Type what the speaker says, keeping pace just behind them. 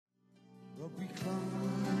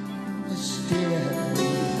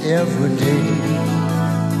every day.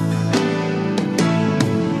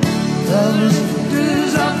 The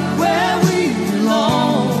lifters up where we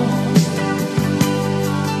belong,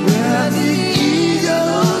 where the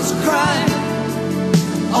eagles cry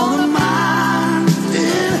on a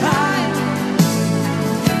mountain high.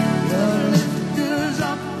 The lifters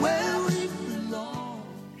up where we belong.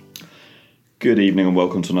 Good evening and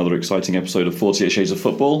welcome to another exciting episode of 48 Shades of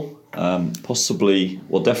Football.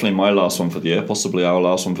 Definitely my last one for the year, possibly our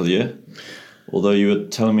last one for the year. Although you were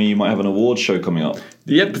telling me you might have an awards show coming up.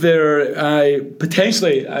 Yep,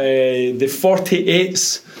 potentially the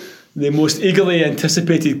 48s, the most eagerly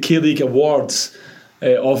anticipated K-League awards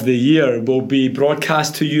of the year, will be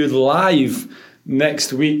broadcast to you live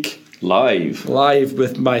next week. Live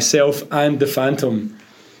with myself and the Phantom.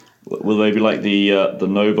 Will they be like the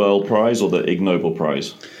Nobel Prize or the Ig Nobel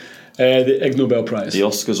Prize? The Ig Nobel Prize. The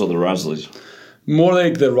Oscars or the Razzies? More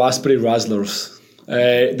like the Raspberry Razzlers.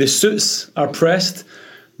 The suits are pressed,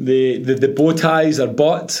 the bow ties are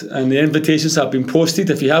bought, and the invitations have been posted.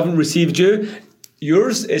 If you haven't received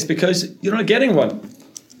yours, it's because you're not getting one.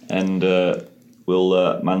 And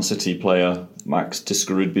will Man City player Max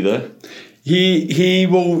Tiskerud be there? He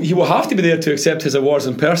will have to be there to accept his awards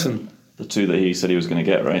in person. The two that he said he was going to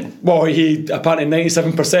get, right? Well, apparently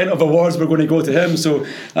 97% of awards were going to go to him, so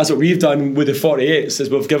that's what we've done with the 48s,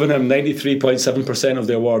 is we've given him 93.7% of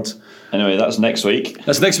the awards. Anyway, that's next week.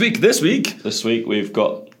 That's next week. This week we've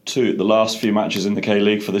got the last few matches in the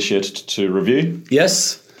K-League for this year to review.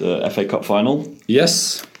 Yes. The FA Cup final.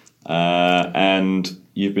 Yes. And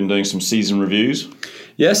you've been doing some season reviews.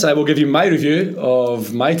 Yes, I will give you my review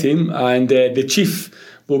of my team, and the Chief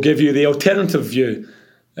will give you the alternative view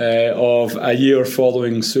of a year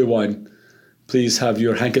following Suwon. Please have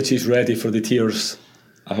your handkerchiefs ready for the tears.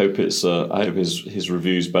 I hope his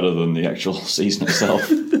review's better than the actual season itself.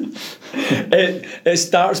 It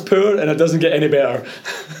starts poor and it doesn't get any better.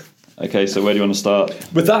 Okay, so where do you want to start?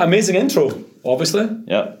 With that amazing intro, obviously.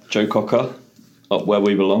 Yeah, Joe Cocker, Up Where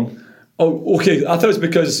We Belong. Oh, okay. I thought it was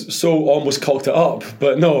because So almost cocked it up,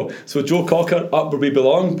 but no. So Joe Cocker, Up Where We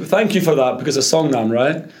Belong. Thank you for that, because it's Songnam,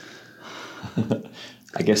 right?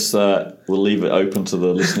 I guess we'll leave it open to the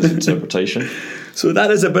listener's interpretation. So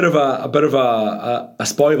that is a bit of a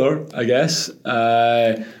spoiler, I guess.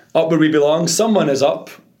 Up Where We Belong. Someone is up,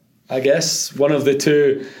 I guess. One of the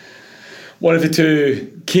two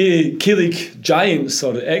K-League giants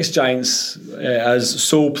or ex-giants, as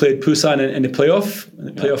Seoul played Busan in the playoff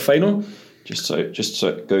final. Just so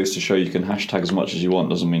it goes to show you can hashtag as much as you want,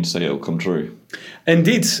 doesn't mean to say it'll come true.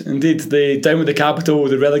 Indeed. The Down with the Capital,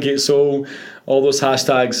 the Relegate Seoul, all those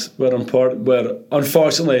hashtags were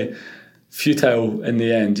unfortunately futile in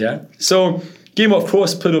the end, yeah? So, game of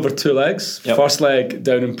course played over two legs. Yep. First leg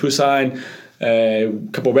down in Busan, a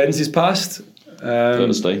couple of Wednesdays passed.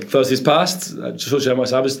 Thursdays passed. That shows you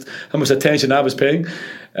how much attention I was paying.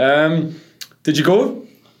 Did you go?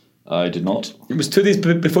 I did not. It was 2 days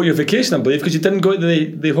before your vacation, I believe, because you didn't go to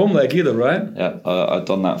the home leg either, right? Yeah, I'd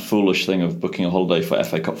done that foolish thing of booking a holiday for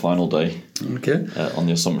FA Cup final day. Okay. On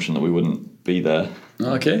the assumption that we wouldn't be there.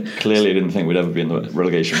 Okay. Clearly, I didn't think we'd ever be in the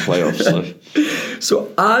relegation playoffs. So,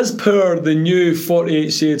 as per the new 48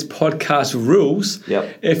 Shades podcast rules,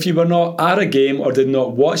 yep, if you were not at a game or did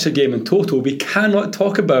not watch a game in total, we cannot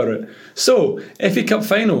talk about it. So, FA Cup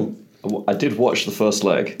final. I did watch the first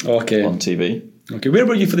leg on TV. Okay, where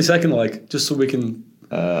were you for the second leg? Just so we can...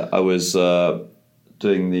 I was part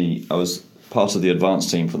of the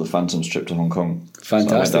advance team for the Phantom's trip to Hong Kong. Fantastic.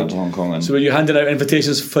 So I went down to Hong Kong. So were you handing out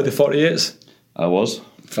invitations for the 48s? I was.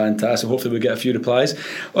 Fantastic. Hopefully we'll get a few replies.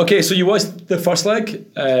 Okay, so you watched the first leg.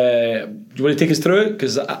 Do you want to take us through it?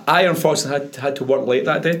 Because I unfortunately had to work late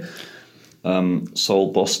that day.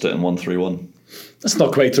 Seoul bossed it in 1-3-1. That's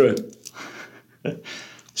not quite true.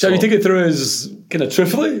 Shall we take it through as kind of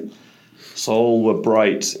truthfully? Seoul were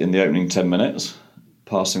bright in the opening 10 minutes,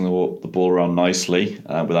 passing the ball around nicely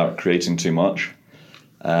without creating too much.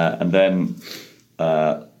 And then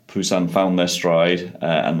Busan found their stride,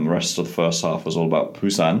 and the rest of the first half was all about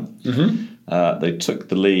Busan. Mm-hmm. They took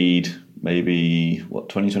the lead maybe,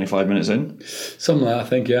 20-25 minutes in? Something like that, I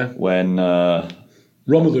think, yeah. When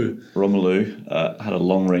Romelu had a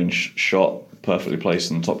long-range shot perfectly placed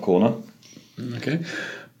in the top corner. Okay.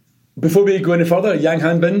 Before we go any further, Yang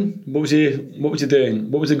Hanbin, what was he doing?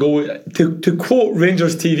 What was the goal? To quote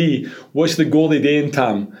Rangers TV, what's the goalie doing,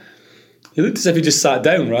 Tam? He looked as if he just sat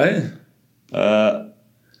down, right?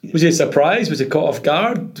 Was he surprised? Was he caught off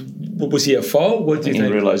guard? Was he at fault? What do you think?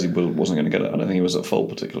 He realised he wasn't going to get it. I don't think he was at fault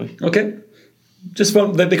particularly. Okay. Just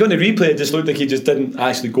from they got the replay, it just looked like he just didn't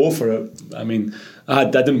actually go for it. I mean, I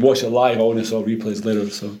didn't watch it live. I only saw replays later.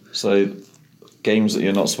 So games that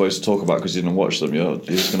you're not supposed to talk about because you didn't watch them. You're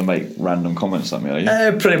just going to make random comments at me, are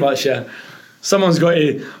you? Pretty much, yeah. Someone's got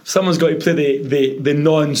to play the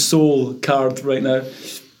non-soul card right now.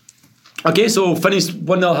 Okay, so finished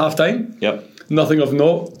 1-0 half time. Yep. Nothing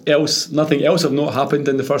else of note happened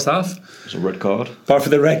in the first half. It's a red card. Apart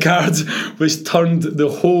from the red card, which turned the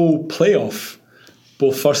whole playoff,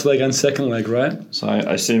 both first leg and second leg, right? So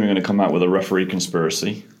I assume you're going to come out with a referee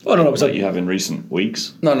conspiracy. Oh no, it was like you have in recent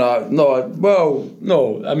weeks. No. Well,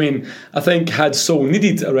 no. I mean, I think had Seoul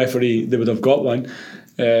needed a referee, they would have got one,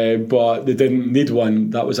 but they didn't need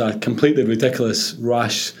one. That was a completely ridiculous,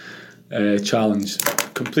 rash challenge.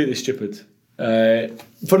 Completely stupid.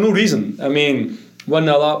 For no reason. I mean,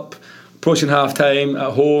 1-0 up, approaching half time,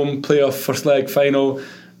 at home, playoff, first leg, final.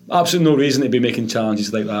 Absolutely no reason to be making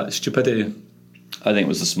challenges like that. Stupidity. I think it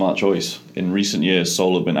was the smart choice. In recent years,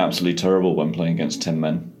 Seoul have been absolutely terrible when playing against 10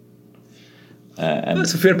 men. And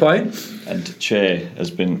that's a fair point. And Che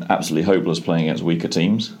has been absolutely hopeless playing against weaker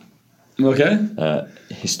teams. Okay.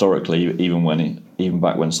 Historically, even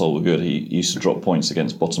back when Seoul were good, he used to drop points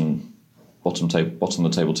against bottom of the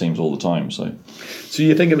table teams all the time. So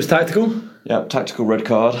you think it was tactical? Yeah, tactical red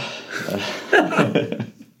card.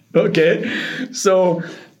 Okay, so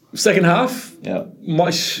second half. Yeah,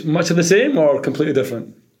 much of the same or completely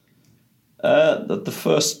different? The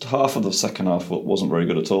first half of the second half wasn't very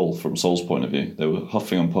good at all from Seoul's point of view. They were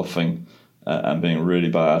huffing and puffing and being really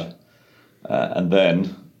bad, and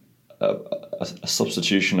then a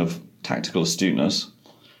substitution of tactical astuteness.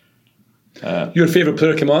 Your favourite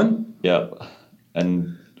player came on? Yeah,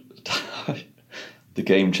 and the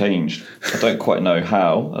game changed. I don't quite know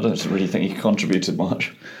how. I don't really think he contributed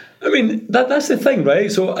much. I mean, that's the thing,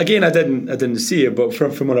 right? So again, I didn't see it, but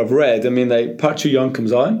from what I've read, I mean, like Park Chu-young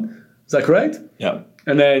comes on. Is that correct? Yeah.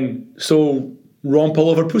 And then so romp all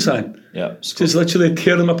over Busan. Yeah. Just literally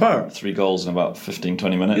tear them apart. 3 goals in about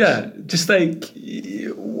 15-20 minutes. Yeah. Just like,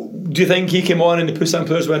 do you think he came on and the Busan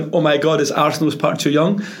players went, "Oh my God, it's Arsenal's Park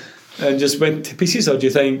Chu-young," and just went to pieces? Or do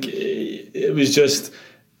you think it was just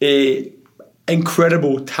a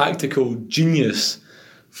incredible tactical genius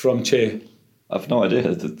from Che? I've no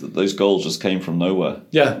idea. Those goals just came from nowhere.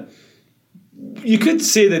 Yeah. You could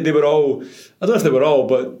say that they were all, I don't know if they were all,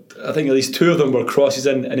 but I think at least 2 of them were crosses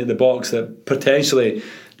into the box that potentially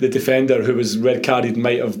the defender who was red carded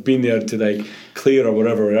might have been there to like clear or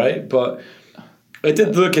whatever, right? But it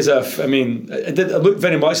did look as if, I mean, it looked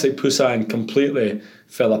very much like Busan completely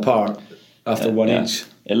fell apart after one each.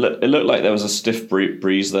 It looked like there was a stiff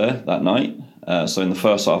breeze there that night. So in the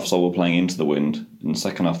first half, Seoul were playing into the wind. In the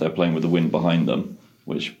second half, they're playing with the wind behind them,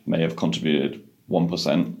 which may have contributed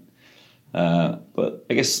 1%. But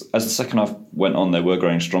I guess as the second half went on, they were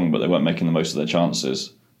growing strong, but they weren't making the most of their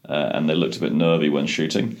chances. And they looked a bit nervy when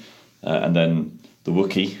shooting. And then the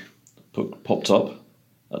Wookiee popped up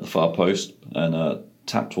at the far post and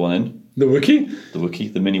tapped one in. The Wookiee? The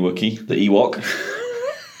Wookiee, the mini Wookiee, the Ewok.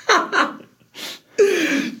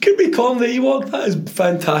 Could we call him the Ewok? That is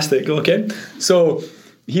fantastic. Okay, so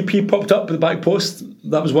he popped up at the back post.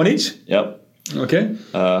 That was 1 each? Yep. Okay.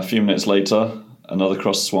 A few minutes later, another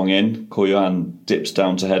cross swung in. Ko Yohan dips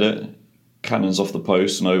down to head it. Cannons off the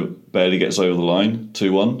post. Barely gets over the line.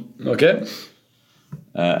 2-1. Okay.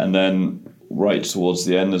 And then right towards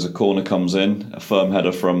the end, as a corner comes in, a firm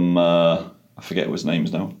header from I forget what his name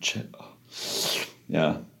is now.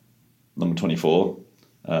 Number 24.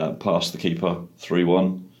 Past the keeper.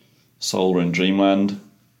 3-1. Seoul in Dreamland.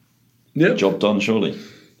 Yep. Job done, surely.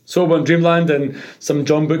 So we're in Dreamland, and some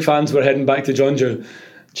John Book fans were heading back to Jeonju,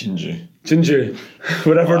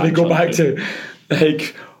 wherever they go back to,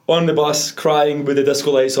 like on the bus, crying with the disco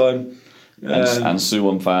lights on. And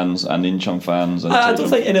Suwon fans and Incheon fans. And I don't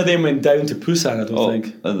think any of them went down to Busan. I don't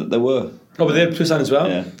think there were. Oh, but they're at Busan as well.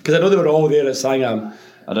 Yeah, because I know they were all there at Sangam.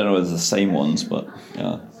 I don't know whether they're the same ones, but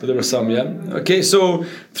yeah. But there were some, yeah. Okay, so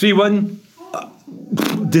 3-1.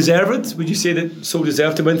 Deserved? Would you say that Seoul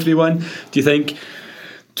deserved to win 3-1? Do you think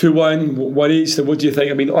 2-1, 1 each? So what do you think?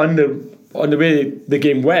 I mean, on the way the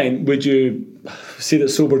game went, would you say that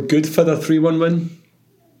Seoul were good for their 3-1 win?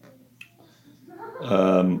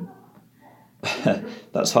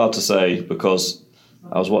 That's hard to say because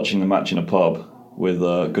I was watching the match in a pub with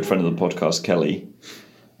a good friend of the podcast, Kelly,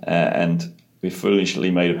 and we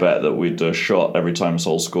foolishly made a bet that we'd do a shot every time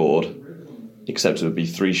Seoul scored, except it would be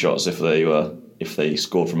 3 shots if they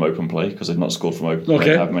scored from open play, because they've not scored from open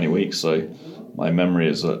play in how many weeks. So my memory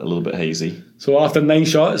is a little bit hazy. So after 9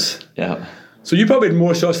 shots? Yeah. So you probably had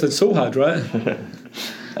more shots than Seoul had, right?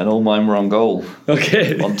 And all mine were on goal.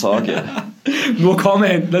 Okay. On target. No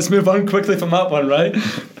comment. Let's move on quickly from that one, right?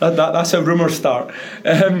 That's how rumours start.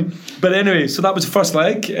 But anyway, so that was the first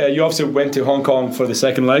leg. You obviously went to Hong Kong for the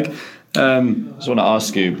second leg. I just want to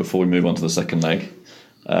ask you before we move on to the second leg.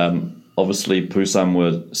 Obviously, Busan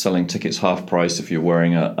were selling tickets half price if you're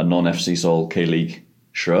wearing a non-FC Seoul K-League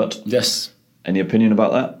shirt. Yes. Any opinion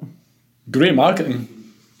about that? Great marketing.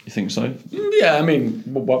 You think so? Yeah, I mean,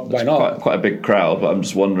 why not? Quite a big crowd, but I'm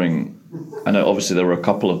just wondering. I know obviously there were a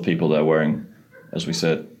couple of people there wearing, as we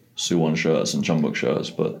said, Suwon shirts and Jeonbuk shirts,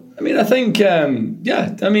 but I mean, I think,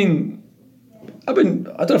 yeah. I mean, I don't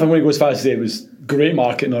know if I'm going to go as far as to say it was great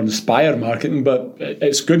marketing or inspired marketing, but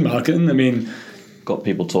it's good marketing. I mean, got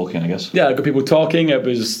people talking, I guess. Yeah, got people talking. It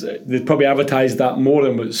was they probably advertised that more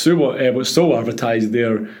than what Seoul advertised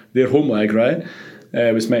their home leg, right?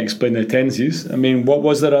 Which might explain the attendances. I mean, what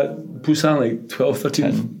was there at Busan, like 12,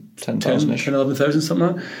 13, 10,000-ish. 10, 11,000, something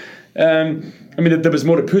like that? I mean, there was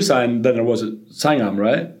more at Busan than there was at Sangam,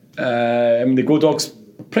 right? I mean, the Go Dogs,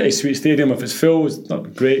 pretty sweet stadium. If it's full, it's not a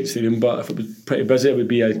great stadium, but if it was pretty busy, it would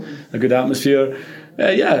be a good atmosphere.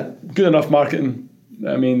 Yeah, good enough marketing.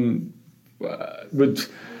 I mean, doing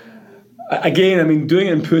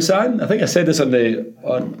it in Busan, I think I said this on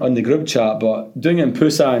the group chat, but doing it in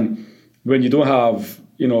Busan when you don't have,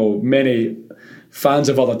 many fans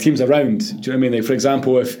of other teams around, do you know what I mean? Like, for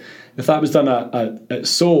example, if that was done at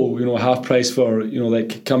Seoul, half price for,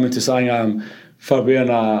 like coming to Sangam for wearing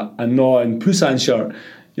a non-Busan shirt,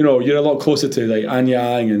 you're a lot closer to like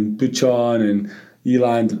Anyang and Bucheon and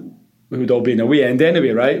Eland, who would all be in a away end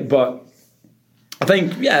anyway, right? But I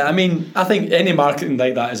think any marketing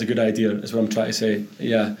like that is a good idea, is what I'm trying to say.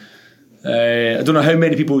 Yeah. I don't know how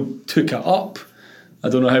many people took it up. I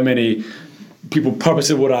don't know how many people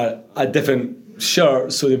purposely wore a different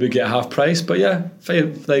shirt so they would get half price. But yeah, fair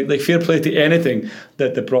play to anything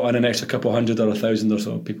that they brought in an extra couple hundred or 1,000 or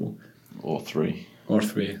so people. Or three. Well,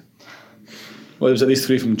 there was at least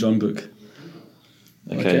 3 from Jeonbuk.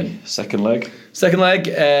 Okay, second leg.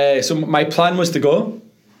 So my plan was to go.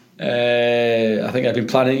 I think I've been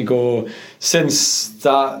planning to go since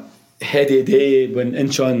that heady day when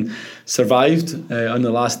Incheon survived on the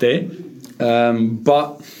last day.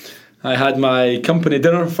 But I had my company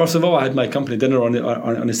dinner. First of all, I had my company dinner on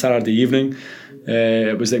a Saturday evening.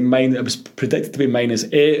 It was predicted to be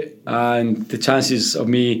 -8, and the chances of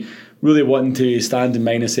me really wanting to stand in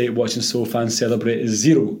 -8 watching Seoul fans celebrate is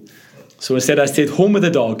 0. So instead, I stayed home with the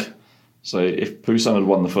dog. So if Busan had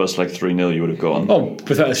won the first leg 3-0, you would have gone. Oh,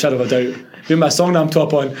 without a shadow of a doubt. With my Songnam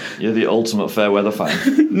top on. You're the ultimate fair weather fan.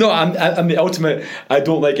 No, I'm the ultimate I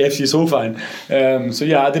don't like FC Seoul fan. So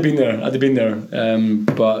yeah, I'd have been there.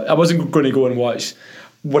 But I wasn't going to go and watch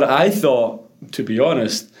what I thought, to be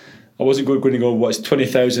honest, I wasn't going to go watch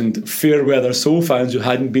 20,000 fair weather Seoul fans who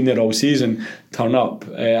hadn't been there all season turn up.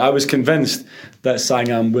 I was convinced that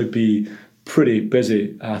Sangam would be pretty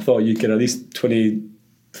busy. I thought you'd get at least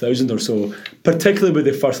 20,000 or so, particularly with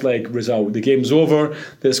the first leg result. The game's over,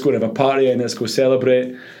 let's go and have a party and let's go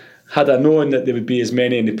celebrate. Had I known that there would be as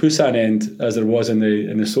many in the Busan end as there was in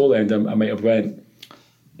the Seoul end, I might have went.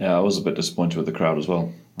 Yeah, I was a bit disappointed with the crowd as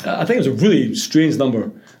well. I think it was a really strange number.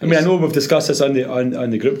 I mean, I know we've discussed this on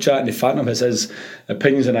the group chat, and the Phantom has his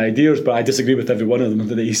opinions and ideas, but I disagree with every one of them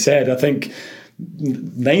that he said. I think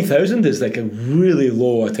 9,000 is like a really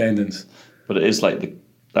low attendance. But it is like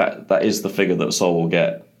that is the figure that Seoul will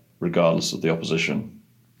get regardless of the opposition.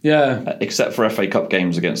 Yeah. Except for FA Cup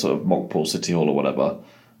games against sort of Mokpo City Hall or whatever,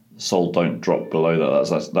 Seoul don't drop below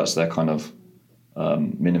that. That's their kind of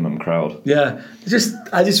minimum crowd. Yeah.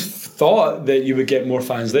 I just thought that you would get more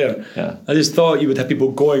fans there. Yeah. I just thought you would have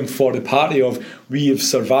people going for the party of we have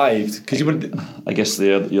survived, because you wouldn't. I guess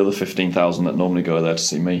the other 15,000 that normally go there to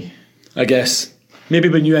see me. I guess maybe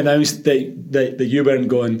when you announced that you weren't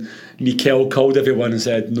going, Mikel called everyone and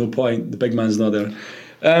said no point, the big man's not there.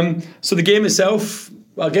 So the game itself,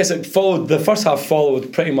 I guess it followed. The first half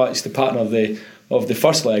followed pretty much the pattern of the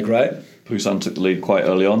first leg, right? Busan took the lead quite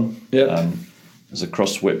early on. Yeah. There's a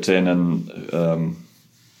cross whipped in, and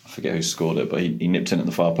I forget who scored it, but he nipped in at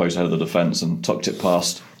the far post ahead of the defence and tucked it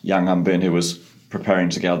past Yang Hanbin, who was preparing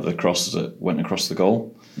to gather the cross as it went across the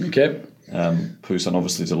goal. Okay. Busan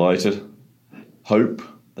obviously delighted.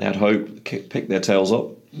 They had hope, picked their tails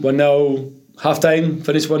up. 1-0, half time,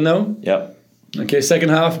 finished 1-0. Yep. Okay, second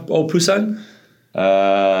half, all Busan.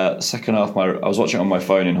 Second half, I was watching it on my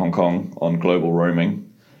phone in Hong Kong on global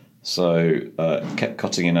roaming, so kept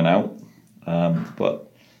cutting in and out.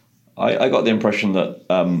 But I got the impression that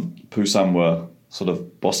Busan were sort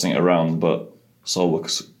of bossing it around, but Seoul were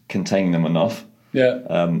containing them enough. Yeah.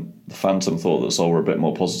 The Phantom thought that Seoul were a bit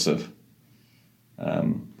more positive.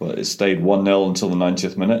 But it stayed 1-0 until the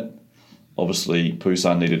 90th minute. obviously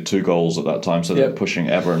Busan needed 2 goals at that time, so they're pushing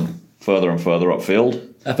ever and further upfield.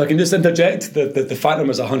 If I can just interject, the Phantom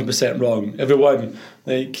is 100% wrong. Everyone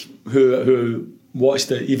who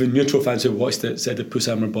watched it, even neutral fans who watched it, said that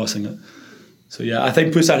Busan were bossing it. So yeah, I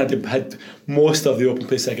think Busan had most of the open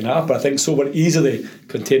play second half, but I think so were easily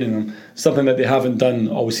containing them. Something that they haven't done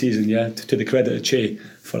all season, to the credit of Che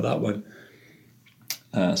for that one.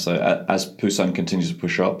 So as Busan continues to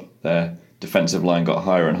push up, their defensive line got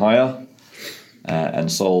higher and higher,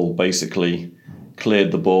 and Seoul basically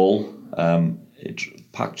cleared the ball.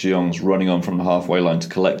 Park Ji-young's running on from the halfway line to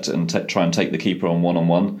collect it and try and take the keeper on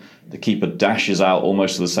one-on-one. The keeper dashes out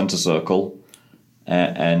almost to the centre circle,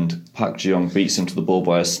 and Park Ji-young beats him to the ball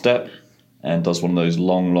by a step and does one of those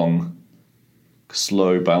long,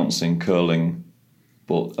 slow bouncing, curling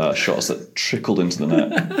shots that trickled into the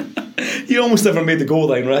net. He almost never made the goal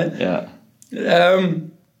line, right? Yeah.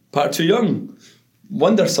 Park Ji-young,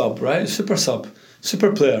 wonder sub, right?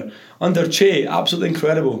 Super player. Under Che, absolutely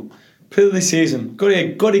incredible. Player of the season.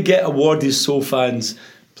 Got to get awarded Seoul fans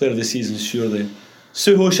player of the season, surely.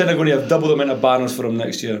 Suho Shin are going to have double the amount of banners for him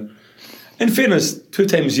next year. In fairness, 2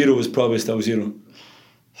 times 0 is probably still 0.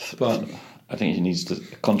 But I think he needs a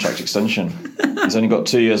contract extension. He's only got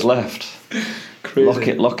 2 years left.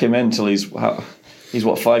 Crazy. Lock him in till he's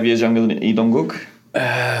 5 years younger than Lee Dong-guk?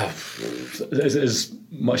 As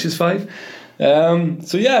much as 5.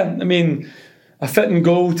 So yeah, I mean, a fitting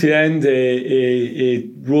goal to end a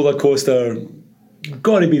roller coaster.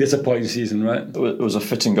 Got to be disappointing season, right? It was a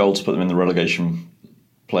fitting goal to put them in the relegation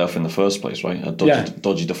playoff in the first place, right? A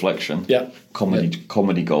dodgy deflection. Yeah.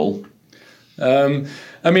 Comedy goal.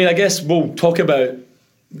 I mean, I guess we'll talk about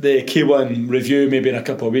the K1 review maybe in a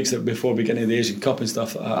couple of weeks before we get into the Asian Cup and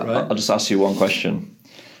stuff like that, right? I'll just ask you one question.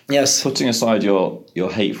 Yes. Putting aside your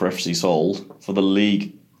hate for FC Seoul, for the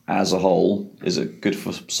league as a whole, is it good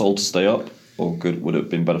for Seoul to stay up, or would it have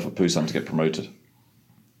been better for Busan to get promoted?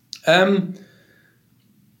 I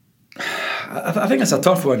think it's a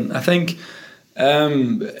tough one. I think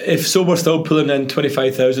if Seoul were still pulling in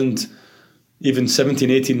 25,000, even 17,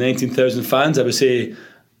 18, 19,000 fans, I would say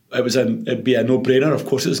it'd be a no-brainer. Of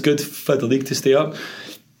course, it's good for the league to stay up.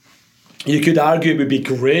 You could argue it would be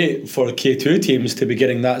great for K2 teams to be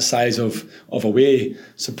getting that size of away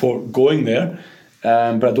support going there,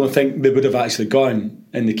 but I don't think they would have actually gone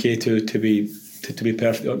in the K2 to be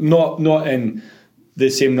perfect. Not in the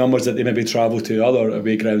same numbers that they maybe travel to other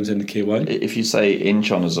away grounds in the K1. If you say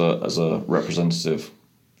Incheon as a representative,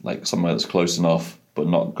 like somewhere that's close enough but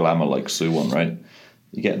not glamour like Suwon, right?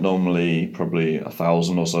 You get normally probably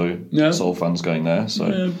 1,000 or so Seoul fans going there.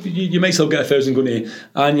 So you might still get 1,000 going to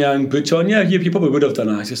Anyang, Bucheon. Yeah, you probably would have done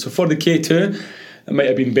actually. So for the K2, it might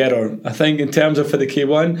have been better. I think in terms of for the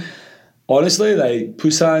K1, honestly, like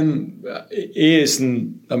Busan, A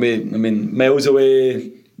isn't, I mean, miles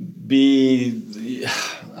away. B,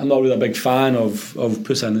 I'm not really a big fan of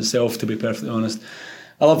Busan itself, to be perfectly honest.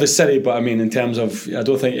 I love the city, but I mean, in terms of, I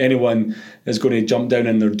don't think anyone is going to jump down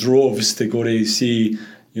in their droves to go to see,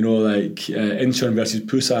 Incheon versus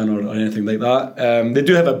Busan or anything like that. They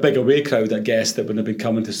do have a big away crowd, I guess, that would have been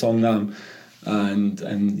coming to Songnam and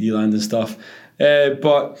Yiland and stuff.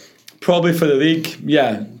 But probably for the league,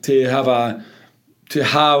 to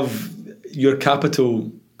have your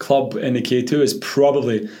capital club in the K2 is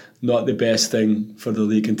probably not the best thing for the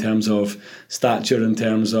league in terms of stature, in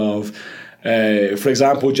terms of, for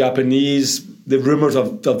example, the rumours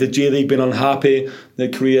of the J-League being unhappy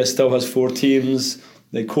that Korea still has 4 teams,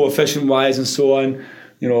 like coefficient-wise and so on.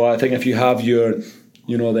 I think if you have your, the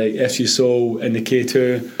FC Seoul in the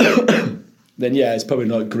K2, then it's probably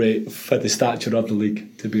not great for the stature of the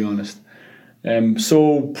league, to be honest.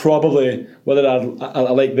 So probably whether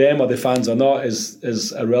I like them or the fans or not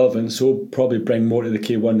is irrelevant. So probably bring more to the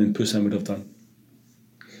K1 than Busan would have done.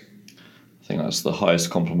 I think that's the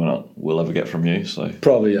highest compliment we'll ever get from you. So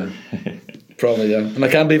probably yeah. And I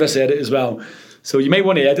can't believe I said it as well. So you might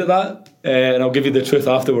want to edit that, and I'll give you the truth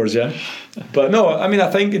afterwards. Yeah. But no, I mean,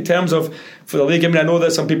 I think in terms of for the league, I mean, I know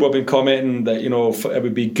that some people have been commenting that it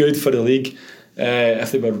would be good for the league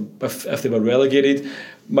if they were relegated.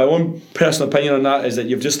 My own personal opinion on that is that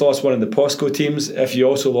you've just lost one of the POSCO teams. If you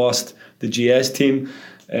also lost the GS team,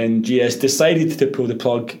 and GS decided to pull the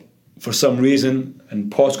plug for some reason,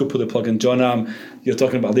 and POSCO pulled the plug in Jeonnam, you're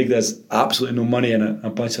talking about a league that's absolutely no money in it, a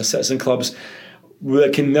bunch of citizen clubs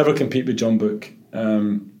that can never compete with Jeonbuk.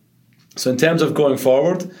 So in terms of going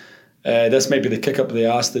forward, this might be the kick up the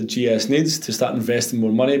arse that GS needs to start investing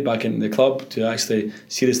more money back into the club to actually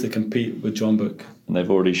seriously compete with Jeonbuk. And they've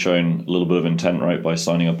already shown a little bit of intent, right, by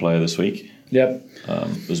signing a player this week. Yep.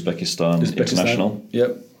 Uzbekistan international.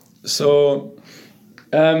 Yep. So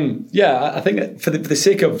I think for the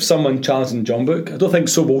sake of someone challenging John Book, I don't think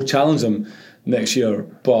So will challenge them next year,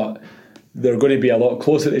 but they're going to be a lot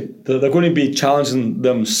closer. They're going to be challenging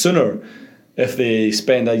them sooner if they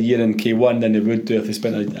spend a year in K1 than they would do if they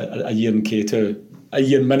spent a year in K2, a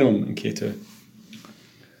year minimum in K2.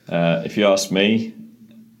 If you ask me,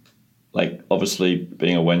 like obviously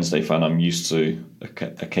being a Wednesday fan, I'm used to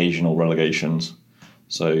occasional relegations.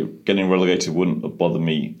 So getting relegated wouldn't have bothered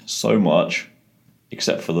me so much,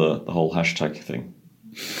 except for the whole hashtag thing.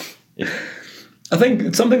 I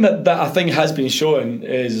think something that I think has been shown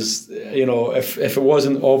is, if it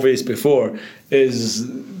wasn't obvious before, is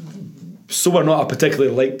so we're not a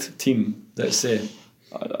particularly liked team, let's say.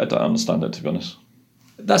 I don't understand it, to be honest.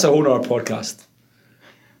 That's a whole other podcast.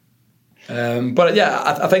 But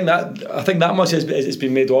yeah, I think that much has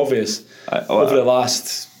been made obvious over the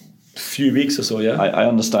last few weeks or so. Yeah, I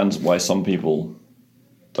understand why some people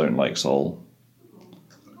don't like Seoul,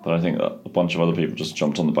 but I think that a bunch of other people just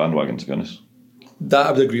jumped on the bandwagon, to be honest. That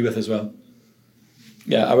I would agree with as well.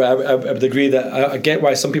 Yeah, I would agree that I get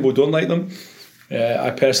why some people don't like them.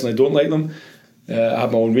 I personally don't like them. I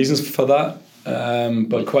have my own reasons for that.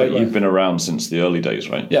 But you've been around since the early days,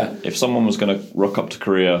 right? Yeah. If someone was going to rock up to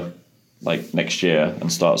Korea like next year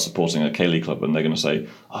and start supporting a K-League club, and they're going to say,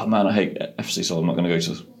 "Oh man, I hate FC Seoul. I'm not going to go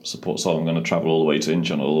to support Seoul. I'm going to travel all the way to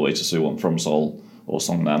Incheon, all the way to Suwon from Seoul or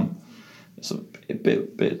Songnam." It's a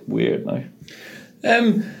bit weird, no?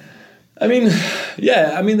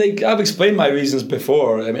 Like I've explained my reasons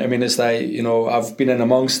before. I mean, it's like, I've been in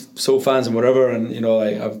amongst Seoul fans and whatever, and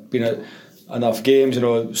I've been at enough games.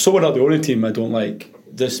 Seoul are not the only team I don't like.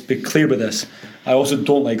 Just be clear with this. I also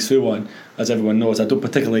don't like Suwon, as everyone knows. I don't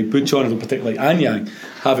particularly like Bucheon. I don't particularly like Anyang,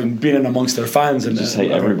 having been in amongst their fans. And you just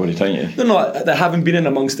hate everybody, don't you? No, having been in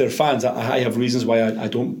amongst their fans, I have reasons why I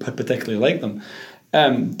don't particularly like them.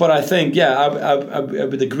 But I think, I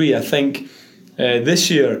would agree. I think this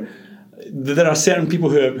year there are certain people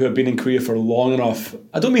who have been in Korea for long enough.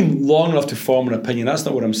 I don't mean long enough to form an opinion. That's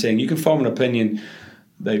not what I'm saying. You can form an opinion,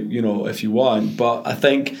 if you want. But I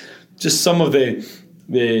think just some of the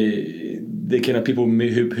kind of people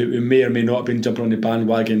who may or may not have been jumping on the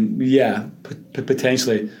bandwagon,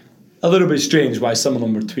 potentially a little bit strange why some of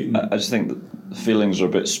them were tweeting. I just think that the feelings are a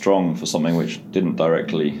bit strong for something which didn't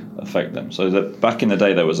directly affect them. So that back in the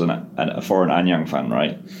day there was a foreign Anyang fan,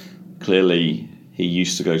 right? Clearly he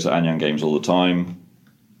used to go to Anyang games all the time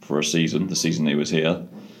for a season, the season he was here.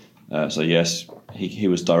 So yes, he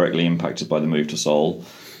was directly impacted by the move to Seoul.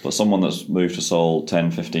 But someone that's moved to Seoul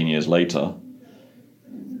 10, 15 years later,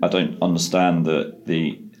 I don't understand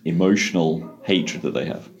the emotional hatred that they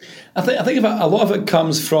have. I think a lot of it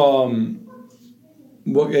comes from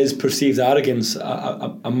what is perceived arrogance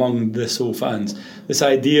among the Seoul fans. This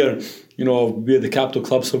idea, we're the capital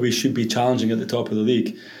club, so we should be challenging at the top of the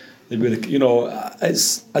league. I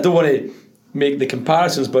don't want to make the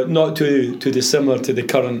comparisons, but not too dissimilar to the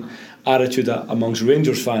current attitude amongst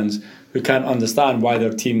Rangers fans who can't understand why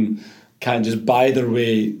their team can't just buy their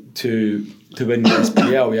way to win the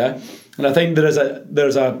SPL, yeah. And I think there's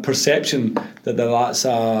a perception that that's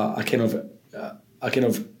a kind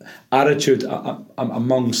of attitude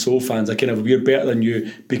among Seoul fans, a kind of we're better than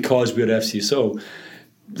you because we're FC Seoul.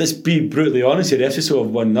 Let's be brutally honest here. FC Seoul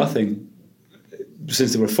have won nothing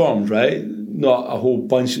since they were formed, right? Not a whole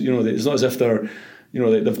bunch. It's not as if they're,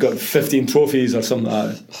 they've got 15 trophies or something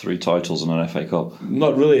like that. 3 titles and an FA Cup.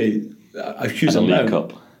 Not really a huge and amount. A League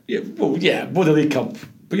Cup. Yeah, well, both the League Cup.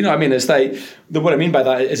 But you know what I mean? It's like, what I mean by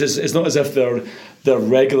that is it's not as if they're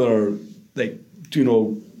regular,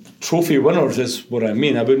 trophy winners is what I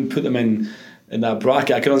mean. I wouldn't put them in that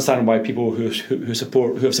bracket. I can understand why people who have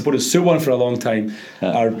supported Suwon for a long time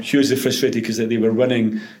are hugely frustrated because they were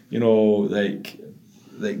winning, like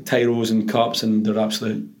titles and cups, and they're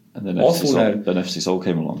absolutely awful now. Then FC Seoul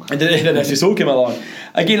came along. And then FC Seoul came along.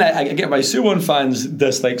 Again, I get why Suwon fans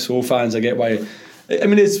dislike Seoul fans. I get why. I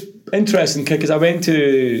mean, it's interesting because I went to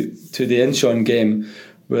the Incheon game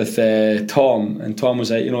with Tom, and Tom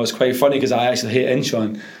was like, it's quite funny because I actually hate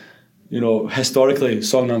Incheon. Historically,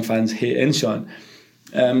 Songnam fans hate Incheon.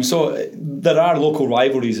 So there are local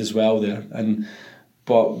rivalries as well there,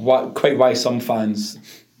 but why some fans,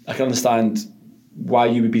 I can understand why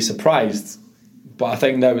you would be surprised, but I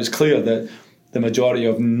think now it's clear that the majority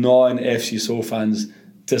of non-FC Seoul fans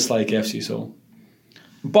dislike FC Seoul.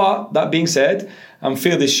 But that being said, I'm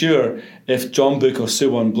fairly sure if John Book or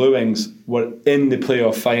Suwon Blue Wings were in the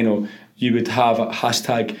playoff final, you would have a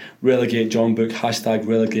hashtag relegate John Book, hashtag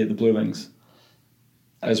relegate the Blue Wings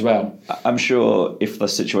as well. I'm sure if the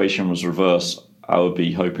situation was reversed, I would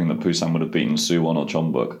be hoping that Busan would have beaten Suwon or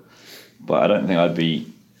John Book. But I don't think I'd be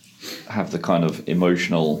have the kind of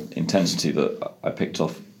emotional intensity that I picked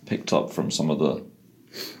up from some of the.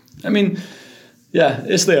 I mean, yeah,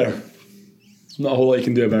 it's there. Not a whole lot you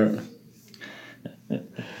can do about it.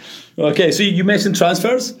 Okay, so you mentioned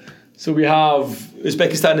transfers. So we have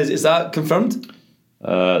Uzbekistan. Is that confirmed?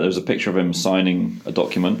 There's a picture of him signing a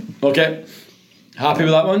document. Okay, happy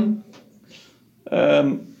with that one?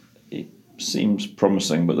 It seems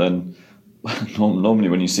promising, but then normally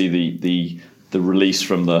when you see the release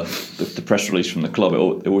from the press release from the club,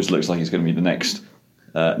 it always looks like he's going to be the next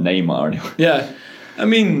Neymar. Anyway. Yeah, I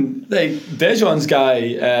mean, like Dejon's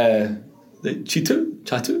guy,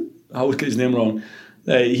 Chatu. I always get his name wrong.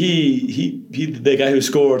 He the guy who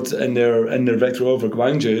scored in their victory over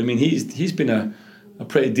Gwangju. I mean, he's been a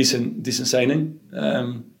pretty decent signing.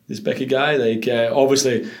 This Uzbeki guy, like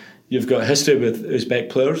obviously you've got history with Uzbek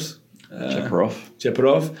players.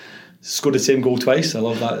 Jeparov scored the same goal twice. I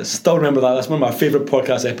love that. I still remember that. That's one of my favourite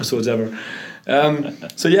podcast episodes ever.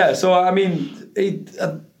 So I mean,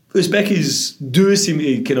 Uzbekis do seem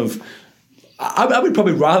to kind of. I would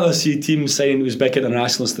probably rather see teams signing Uzbek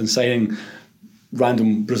internationalists than signing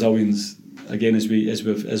random Brazilians again, as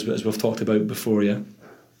we've talked about before. Yeah.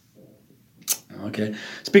 Okay.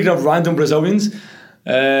 Speaking of random Brazilians,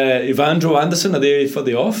 Evandro Anderson, are they for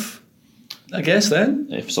the off? I guess then.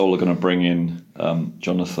 If Seoul are going to bring in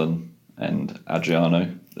Jonathan and Adriano,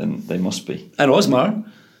 then they must be. And Osmar.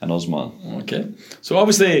 Okay. So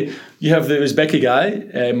obviously you have the Uzbeki guy.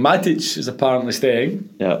 Matic is apparently staying.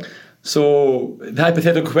 Yeah. So the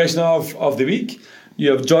hypothetical question of the week: you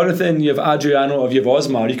have Jonathan, you have Adriano, or you have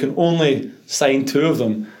Osmar. You can only sign two of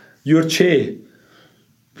them. You're Che.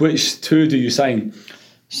 Which two do you sign?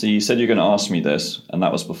 So you said you're going to ask me this, and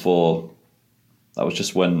that was before. That was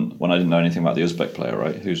just when I didn't know anything about the Uzbek player,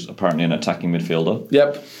 right? Who's apparently an attacking midfielder.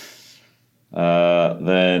 Yep.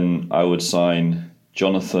 Then I would sign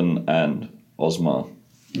Jonathan and Osmar.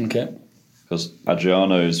 Okay. Because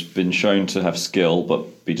Adriano's been shown to have skill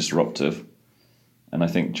but be disruptive, and I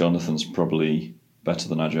think Jonathan's probably better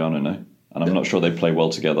than Adriano now, and I'm not sure they play well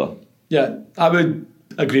together. Yeah, I would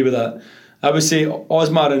agree with that. I would say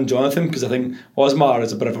Osmar and Jonathan, because I think Osmar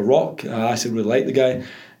is a bit of a rock. I actually really like the guy.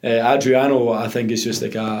 Adriano, I think is just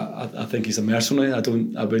like I think he's a mercenary. I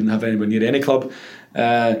wouldn't have anyone near any club.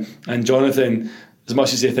 And Jonathan, as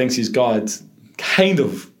much as he thinks he's God, kind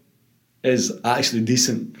of is actually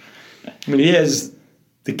decent. I mean, he is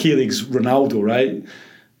the K League's Ronaldo, right?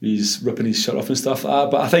 He's ripping his shirt off and stuff like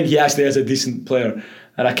that. But I think he actually is a decent player.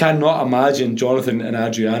 And I cannot imagine Jonathan and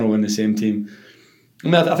Adriano in the same team. I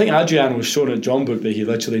mean, I think Adriano was shown at John Book that he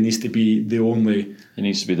literally needs to be the only... He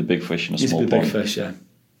needs to be the big fish in a small pond. He needs to be the big fish, yeah.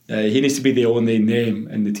 He needs to be the only name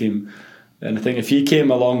in the team. And I think if he came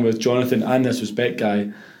along with Jonathan and this Uzbek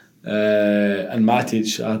guy and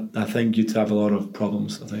Matic, I think you'd have a lot of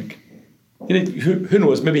problems, I think. Who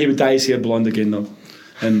knows? Maybe he would dye his hair blonde again, though.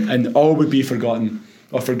 And all would be forgotten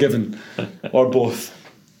or forgiven, or both.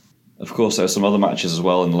 Of course, there were some other matches as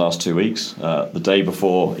well in the last 2 weeks. The day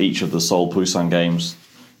before each of the Seoul Busan games,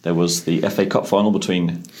 there was the FA Cup final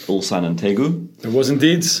between Ulsan and Daegu. There was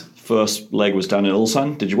indeed. First leg was down in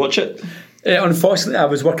Ulsan. Did you watch it? Unfortunately, I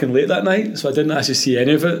was working late that night, so I didn't actually see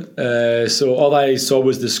any of it. So all I saw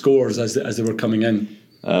was the scores as they were coming in.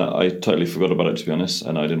 I totally forgot about it, to be honest,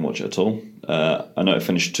 and I didn't watch it at all. I know it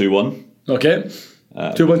finished 2-1. Okay.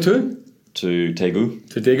 2-1-2? To Daegu.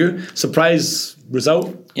 To Daegu. Surprise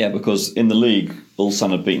result? Yeah, because in the league,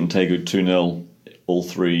 Ulsan had beaten Daegu 2-0 all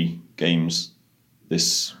 3 games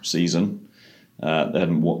this season. They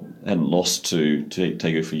hadn't lost to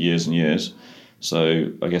Daegu for years and years.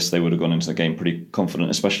 So I guess they would have gone into the game pretty confident,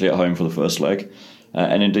 especially at home for the first leg.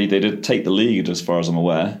 And indeed, they did take the lead, as far as I'm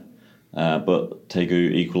aware. But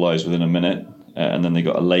Daegu equalised within a minute, and then they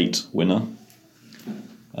got a late winner,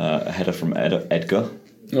 a header from Edgar.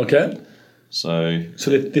 Okay. So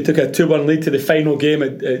they took a 2-1 lead to the final game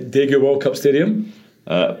at Daegu World Cup Stadium.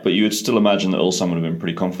 But you would still imagine that Ulsan would have been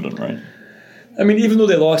pretty confident, right? I mean, even though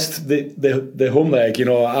they lost the home leg,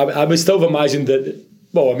 I would still have imagined that.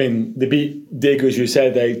 Well, I mean, they beat Daegu, as you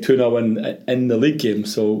said, 2-0 in the league game.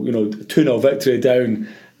 So 2-0 victory down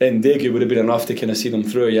in Daegu would have been enough to kind of see them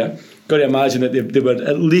through. Yeah, got to imagine that they were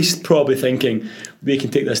at least probably thinking we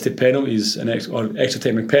can take this to penalties or extra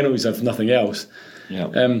time and penalties if nothing else. Yeah.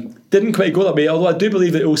 Didn't quite go that way, although I do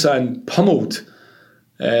believe that Ulsan pummeled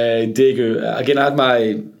Daegu. Again,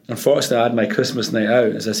 unfortunately I had my Christmas night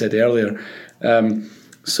out, as I said earlier.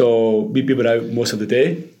 So we were out most of the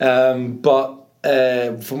day. But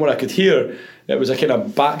from what I could hear, it was a kind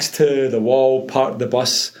of backs to the wall, part of the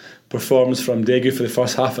bus performance from Daegu for the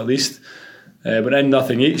first half at least. But in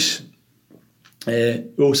nothing each.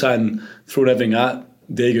 Ulsan thrown everything at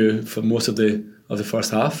Daegu for most of the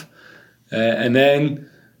first half, and then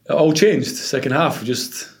it all changed. Second half,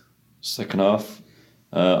 second half.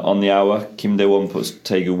 On the hour, Kim Dae-won puts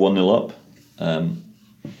Daegu 1-0 up.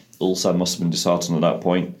 Ulsan must have been disheartened at that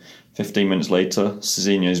point. 15 minutes later,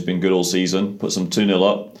 Cezinha has been good all season, puts them 2-0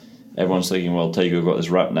 up. Everyone's thinking, well, Daegu have got this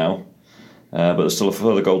wrap now. But there's still a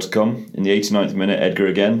further goal to come. In the 89th minute, Edgar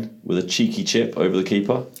again with a cheeky chip over the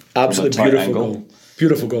keeper. Absolutely beautiful goal.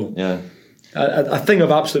 Beautiful goal. Yeah. A thing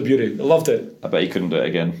of absolute beauty. I loved it. I bet he couldn't do it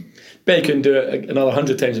again. Bet he couldn't do it another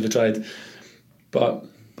 100 times if he tried. But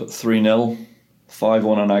 3-0,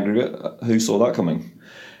 5-1 on aggregate. Who saw that coming?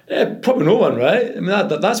 Yeah, probably no one, right? I mean,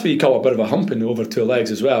 that's where you call a bit of a hump in over 2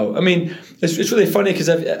 legs as well. I mean, it's really funny because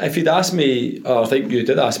if you'd asked me, I think you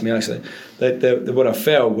did ask me actually, what I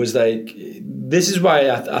felt was like, this is why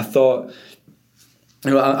I thought,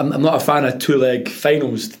 I'm not a fan of 2-leg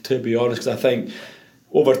finals, to be honest, because I think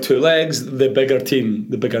over 2 legs, the bigger team,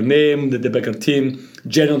 the bigger name, the bigger team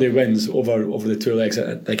generally wins over the 2 legs,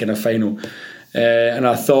 like in a final. And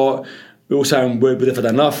I thought Ulsan would have had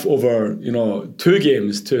enough over 2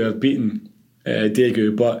 games to have beaten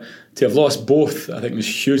Daegu, but to have lost both, I think was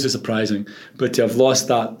hugely surprising. But to have lost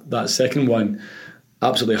that second one,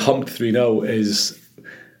 absolutely humped 3-0, is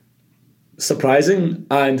surprising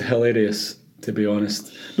and hilarious, to be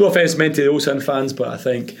honest. No offence meant to the Ulsan fans, but I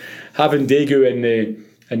think having Daegu in the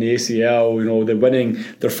ACL, they're winning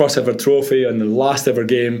their first ever trophy and the last ever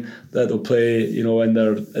game that they'll play, in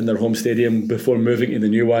their home stadium before moving to the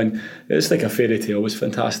new one. It's like a fairy tale. It's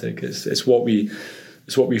fantastic. It's what we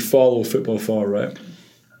follow football for, right?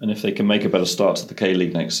 And if they can make a better start to the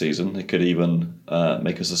K-League next season, they could even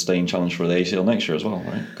make a sustained challenge for the ACL next year as well,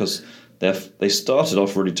 right? Because they started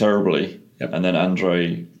off really terribly, yep. And then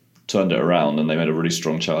Andre turned it around and they made a really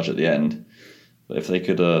strong charge at the end. But if they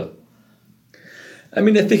could...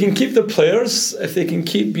 if they can keep their players, if they can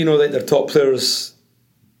keep, like their top players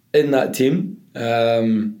in that team,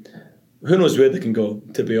 who knows where they can go,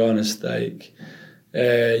 to be honest.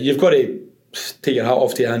 You've got to take your hat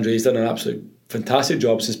off to Andre. He's done an absolute fantastic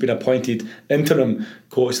job since being appointed interim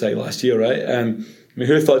coach last year, right?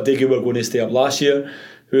 Who thought Daegu were going to stay up last year?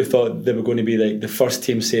 Who thought they were going to be the first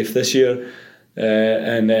team safe this year?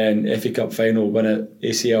 And then FA Cup final, win it,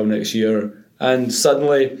 ACL next year. And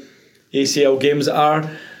suddenly ACL games are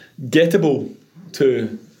gettable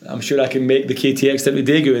too. I'm sure I can make the KTX to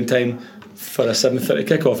Daegu in time for a 7:30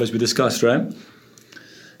 kickoff, as we discussed, right?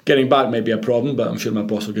 Getting back might be a problem, but I'm sure my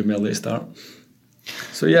boss will give me a late start.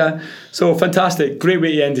 So yeah, so great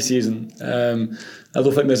way to end the season. I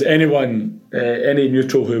don't think there's anyone, any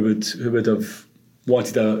neutral who would have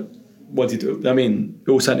wanted to.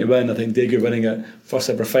 Ulsan to win. I think Daegu winning it, first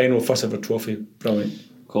ever final, first ever trophy, brilliant.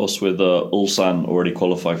 Of course, with Ulsan already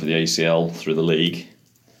qualified for the ACL through the league,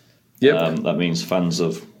 that means fans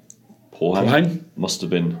of Pohang must have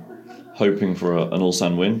been hoping for an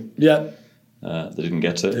Ulsan win. Yeah. They didn't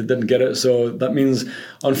get it. They didn't get it, so that means,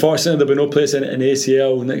 unfortunately, there'll be no place in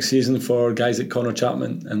ACL next season for guys like Connor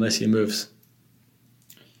Chapman unless he moves.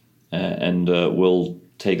 And will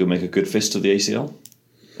Daegu make a good fist of the ACL?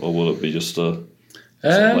 Or will it be just something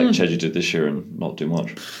like Cheju did this year and not do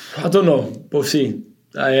much? I don't know. We'll see.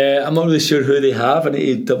 I'm not really sure who they have. I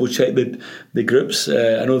need to double check the groups.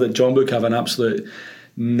 I know that Jeonbuk have an absolute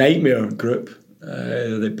nightmare group,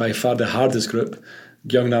 by far the hardest group.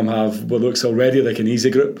 Gyeongnam have what looks already like an easy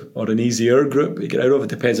group or an easier group you get out of. It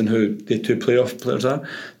depends on who the 2 playoff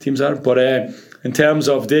teams are. But in terms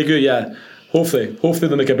of Daegu, yeah, hopefully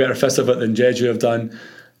they'll make a better fist of it than Jeju have done,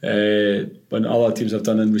 when other teams have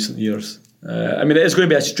done in recent years. It is going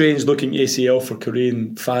to be a strange looking ACL for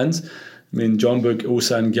Korean fans. Jeonbuk,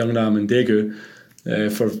 Ulsan, Gyeongnam and Daegu.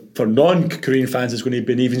 For non-Korean fans, it's going to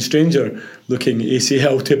be an even stranger looking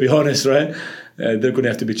ACL, to be honest, right? They're going to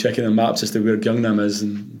have to be checking the maps as to where Gyeongnam is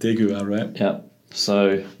and Daegu are, right? Yeah.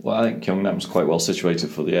 So, I think Gyeongnam's quite well situated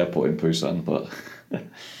for the airport in Busan,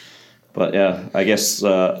 but yeah, I guess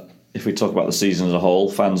if we talk about the season as a whole,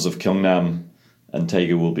 fans of Gyeongnam and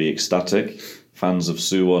Daegu will be ecstatic. Fans of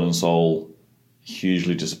Suwon and Seoul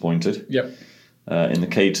hugely disappointed. Yep. In the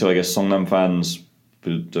K2, I guess Songnam fans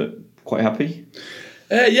quite happy.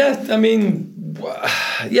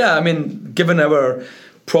 Given our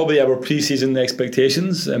pre-season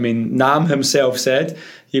expectations, Nam himself said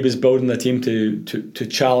he was building the team to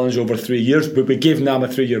challenge over 3 years, but we gave Nam a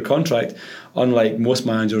 3-year contract, unlike most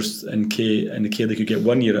managers in the K League who get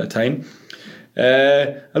 1 year at a time.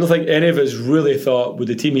 I don't think any of us really thought, with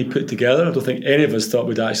the team he put together, I don't think any of us thought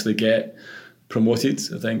we'd actually get promoted.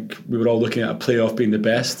 I think we were all looking at a playoff being the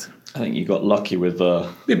best. I think you got lucky with the...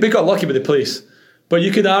 We got lucky with the place. But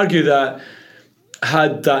you could argue that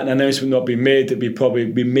had that announcement not been made,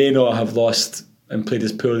 we may not have lost and played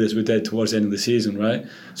as poorly as we did towards the end of the season, right?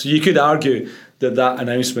 So you could argue that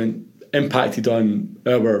announcement impacted on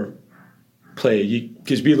our play,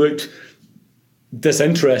 because we looked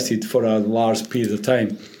disinterested for a large period of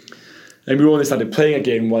time, and we only started playing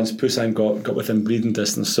again once Busan got within breathing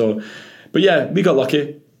distance. So, but yeah, we got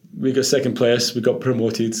lucky. We got second place. We got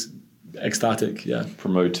promoted. Ecstatic, yeah.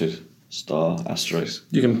 Promoted. Star asterisk.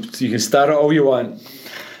 You can star it all you want.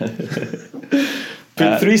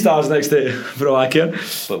 Put 3 stars next to it for all I care.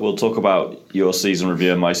 But we'll talk about your season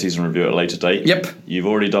review and my season review at a later date. Yep. You've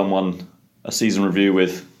already done a season review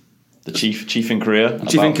with the chief in Korea about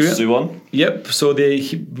Suwon. Yep. So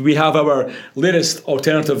we have our latest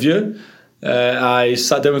alternative view. I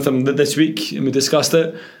sat down with them this week and we discussed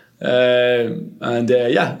it.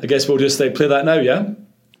 I guess we'll just play that now, yeah?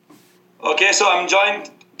 Okay, so I'm joined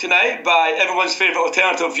tonight by everyone's favourite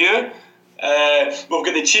alternative view. We've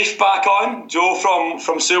got the chief back on, Joe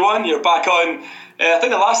from Suwon. You're back on. I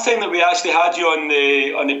think the last time that we actually had you on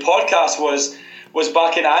the podcast was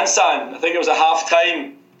back in Ansan. I think it was a half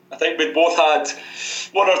time. I think we both had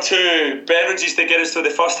 1 or 2 beverages to get us through the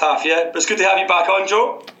first half. Yeah, but it's good to have you back on,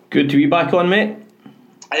 Joe. Good to be back on, mate.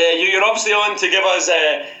 You're obviously on to give us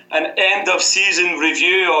an end of season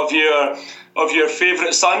review of your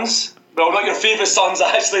favourite Suns. Well, not your favourite Suns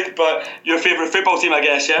actually, but your favourite football team, I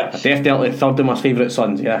guess. Yeah. Definitely third of my favourite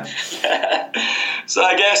Suns. Yeah. So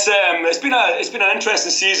I guess it's been an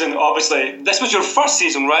interesting season. Obviously, this was your first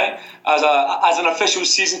season, right? As an official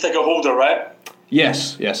season ticket holder, right?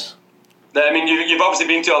 Yes. I mean, you've obviously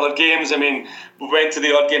been to other games. I mean, we went to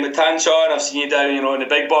the odd game at Tanchon. I've seen you down, in the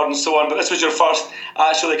big board and so on. But this was your first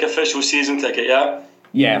actual official season ticket, yeah?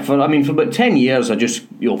 Yeah. For about 10 years, I just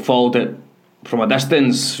followed it from a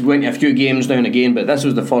distance. Went to a few games now and again, but this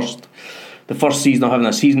was the first season of having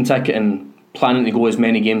a season ticket and planning to go as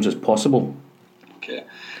many games as possible. Okay.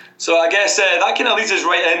 So I guess that kind of leads us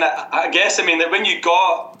right in. I guess that when you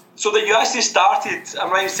got, so that you actually started.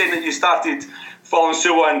 I'm right in saying that you started following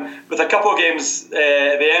Suwon with a couple of games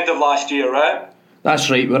at the end of last year, right? That's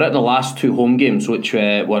right. We're at the last 2 home games, which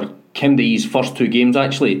were Kim Dae-hee's first 2 games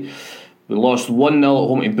actually. We lost 1-0 at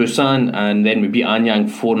home to Busan, and then we beat Anyang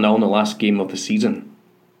 4-0 in the last game of the season.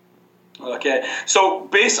 Okay, so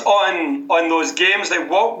based on those games,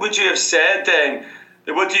 what would you have said then?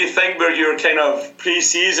 What do you think were your kind of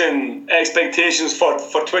pre-season expectations for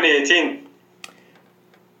 2018?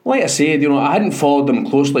 Like I said, I hadn't followed them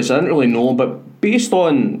closely, so I didn't really know. But based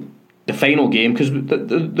on the final game, because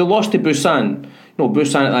they lost to Busan.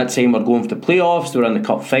 Busan at that time were going for the playoffs. They were in the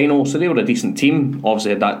cup final, so they were a decent team.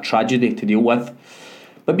 Obviously had that tragedy to deal with.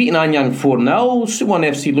 But beating Anyang 4-0, Suwon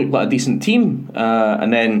FC looked like a decent team.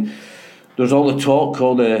 And then there was all the talk,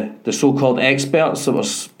 all the so-called experts that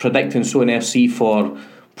was predicting Suwon FC for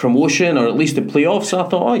promotion or at least the playoffs. So I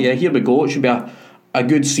thought, oh yeah, here we go. It should be a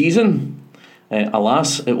good season.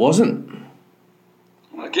 Alas, it wasn't.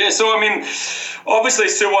 Okay, so obviously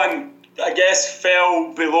Suwon, I guess,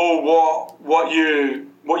 fell below what you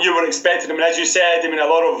were expecting. As you said, a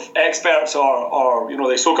lot of experts or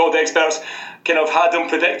the so-called experts kind of had them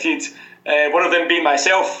predicted. One of them being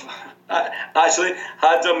myself, actually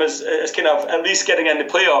had them as kind of at least getting in the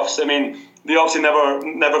playoffs. They obviously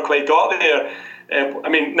never quite got there.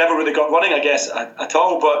 Never really got running, I guess, at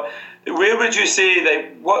all. But where would you say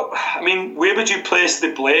that? Where would you place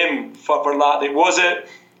the blame for that? Was it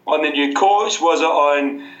on the new coach? Was it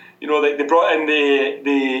on? They brought in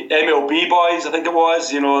the MLB boys, I think it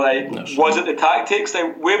was. Was it the tactics?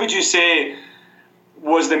 Where would you say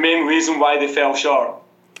was the main reason why they fell short?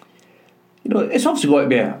 It's obviously got to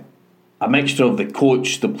be a mixture of the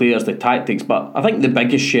coach, the players, the tactics, but I think the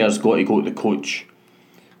biggest share's got to go to the coach.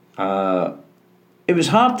 It was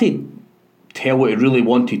hard to tell what he really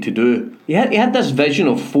wanted to do. He had this vision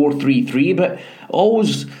of 4-3-3, but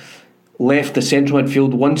always left the central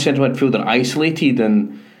midfield, one central midfielder isolated,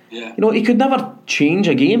 and he could never change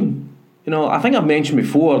a game. I think I've mentioned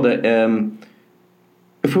before that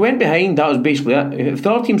if we went behind, that was basically it. If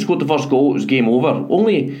the other team scored the first goal, it was game over.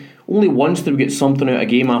 Only once did we get something out of a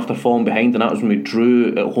game after falling behind, and that was when we drew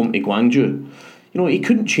at home to Gwangju. He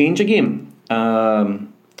couldn't change a game.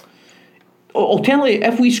 Alternatively,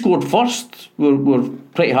 if we scored first, we're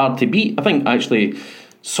pretty hard to beat. I think actually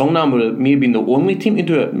Songnam may have been the only team to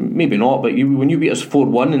do it. Maybe not, but when you beat us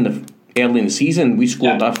 4-1 early in the season, we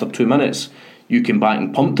scored after 2 minutes. You came back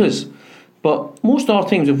and pumped us. But most other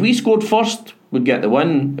times, if we scored first, we'd get the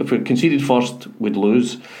win. If we conceded first, we'd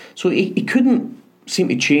lose. So he couldn't seem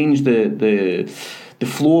to change the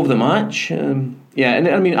flow of the match. And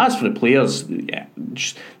as for the players,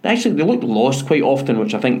 they look lost quite often,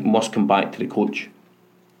 which I think must come back to the coach.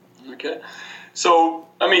 Okay. So,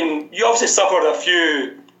 I mean, you obviously suffered a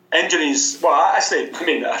few injuries. Well, actually, I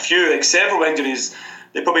mean, several injuries.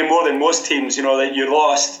 They probably more than most teams, that you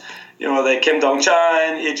lost. Like Kim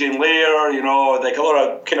Dong-chan, Adrian Lair, like a lot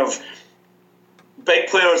of kind of big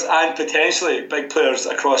players and potentially big players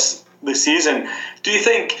across the season. Do you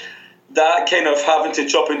think that kind of having to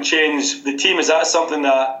chop and change the team, is that something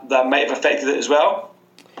that might have affected it as well?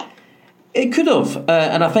 It could have,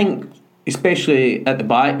 and I think especially at the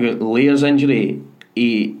back with Lair's injury,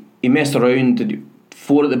 he messed around, did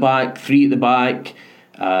 4 at the back, 3 at the back,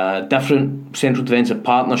 different central defensive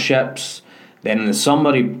partnerships. Then in the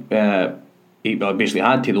summer he basically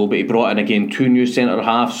had to though, but he brought in again 2 new centre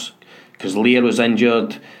halves because Lair was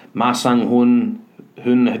injured, Ma Sang-hoon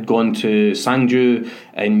had gone to Sangju,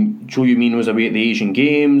 and Cho Yoo-min was away at the Asian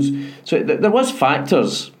Games. So there was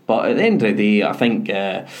factors, but at the end of the day, I think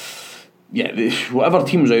whatever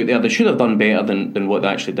teams out there, they should have done better than what they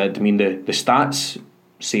actually did. I mean, the stats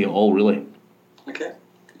say it all, really. Okay.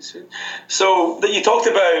 So that you talked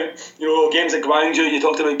about, games at Gwangju, you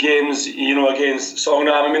talked about games, against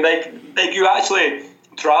Songnam. I mean, like you actually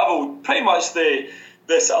travelled pretty much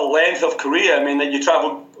this length of Korea. I mean, that you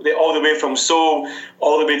travelled all the way from Seoul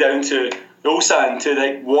all the way down to Ulsan to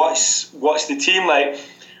like watch the team. Like,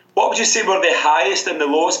 what would you say were the highest and the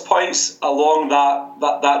lowest points along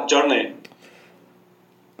that journey?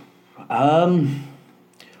 On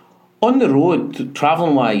the road,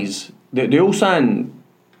 travelling wise, the Ulsan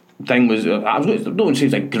thing was, I don't want to say it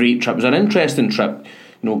was a great trip. It was an interesting trip,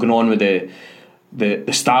 going on with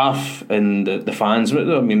the staff and the fans.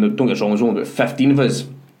 I mean, don't get us wrong, there was only about 15 of us,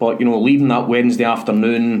 but leaving that Wednesday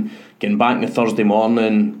afternoon, getting back on the Thursday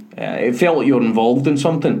morning, it felt like you were involved in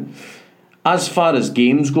something. As far as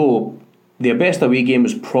games go, their best away game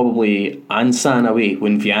was probably Ansan away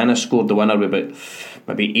when Viana scored the winner with about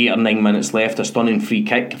maybe 8 or 9 minutes left, a stunning free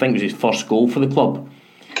kick. I think it was his first goal for the club.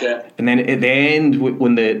 Okay. And then at the end,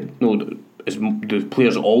 when the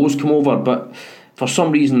players always come over, but for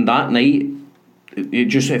some reason that night, you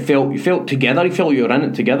felt together. You felt you were in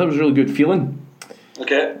it together. It was a really good feeling.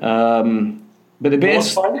 Okay. But the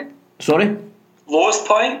best. Lowest point? Sorry. Lowest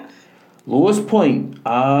point. Lowest point.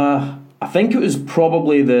 I think it was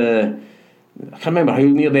probably I can't remember how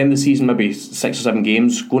near the end of the season, maybe 6 or 7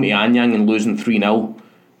 games, going to Anyang and losing 3-0.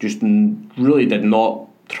 Just really did not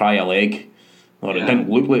try a leg. Or it didn't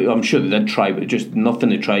look like, I'm sure they did try, but just nothing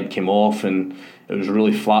they tried came off, and it was a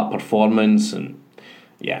really flat performance, and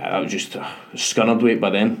I was just scunnered with it by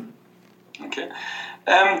then. Okay.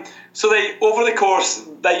 So over the course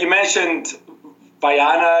that you mentioned,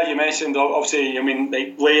 Viana, you mentioned obviously, I mean,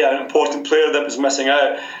 they play an important player that was missing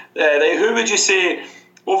out. Who would you say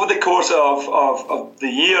over the course of the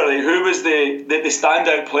year, who was the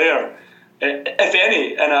standout player, if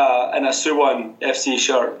any, in a Suwon FC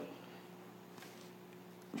shirt?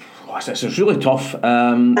 It's really tough.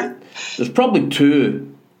 There's probably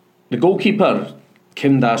 2. The goalkeeper,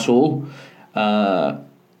 Kim Da-sol,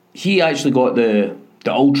 he actually got the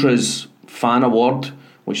Ultras Fan Award,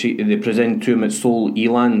 which they presented to him at Seoul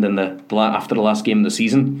Eland after the last game of the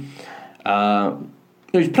season.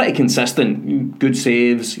 He was pretty consistent, good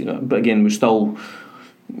saves, but again, we still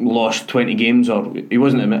lost 20 games, or he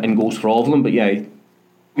wasn't in goals for all of them, but he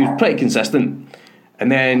was pretty consistent. And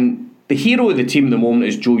then the hero of the team at the moment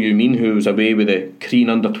is Cho Yoo-min, who was away with the Korean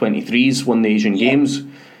under-23s, won the Asian Games.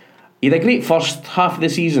 He had a great first half of the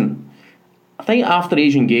season. I think after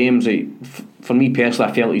Asian Games, for me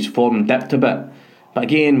personally, I felt his form dipped a bit. But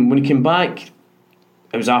again, when he came back,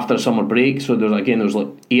 it was after a summer break, so there was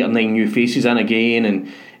like 8 or 9 new faces in again,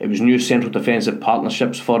 and it was new central defensive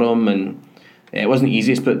partnerships for him, and it wasn't the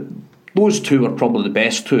easiest, but those 2 were probably the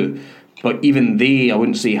best 2. But even they, I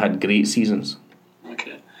wouldn't say, had great seasons.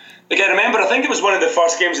 Okay. Again, remember, I think it was one of the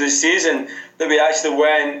first games of the season that we actually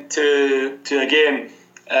went to a game,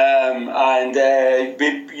 and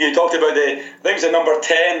you talked about I think it was the number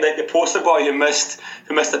 10, the poster boy who missed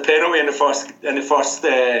the penalty in the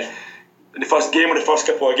first game or the first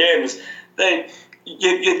couple of games.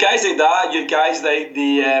 You guys like that, you guys like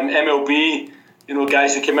the MLB,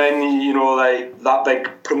 guys who came in, like that big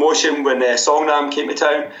promotion when Songnam came to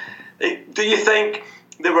town. Do you think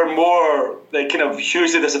there were more kind of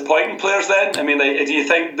hugely disappointing players then? I mean, do you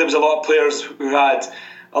think there was a lot of players who had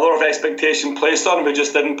a lot of expectation placed on them who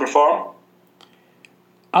just didn't perform?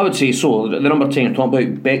 I would say so. The number 10 you're talking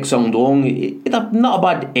about, Baek Sung-dong, he had not a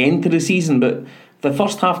bad end to the season, but the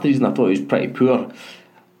first half of the season I thought he was pretty poor.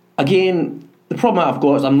 Again, the problem I've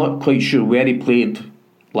got is I'm not quite sure where he played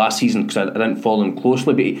last season because I didn't follow him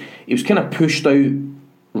closely, but he was kind of pushed out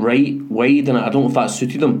right wide, and I don't know if that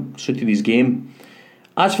suited his game.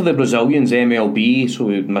 As for the Brazilians, MLB, so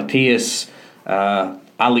Mateus,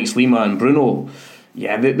 Alex Lima and Bruno,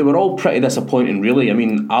 yeah, they were all pretty disappointing, really. I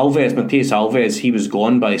mean, Mateus Alves, he was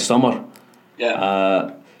gone by summer.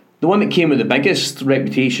 Yeah. The one that came with the biggest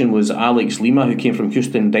reputation was Alex Lima, who came from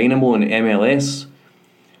Houston Dynamo in MLS.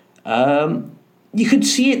 You could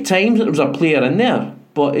see at times that there was a player in there,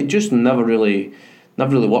 but it just never really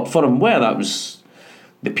worked for him. Whether that was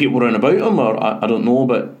the people around about him, or I don't know,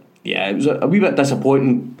 but yeah, it was a wee bit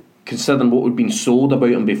disappointing considering what had been sold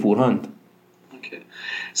about him beforehand. Okay,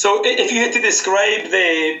 so if you had to describe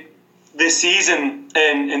the season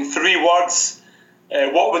in 3 words,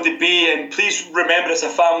 what would it be? And please remember, it's a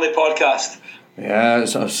family podcast. Yeah,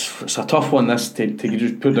 it's a tough one, this, to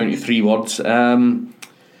just put down to 3 words. I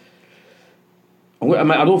don't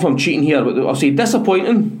know if I'm cheating here, but I'll say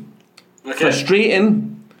disappointing,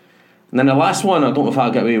 frustrating, and then the last one, I don't know if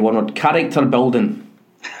I'll get away with one word, character building.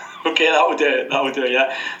 Okay, that would do it,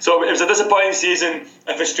 yeah. So it was a disappointing season,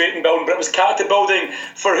 a frustrating building, but it was character building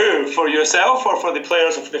for who? For yourself or for the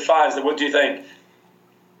players or for the fans? What do you think?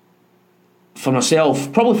 For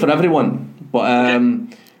myself, probably for everyone, but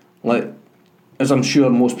like, as I'm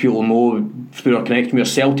sure most people know through our connection, we're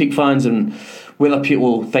Celtic fans, and whether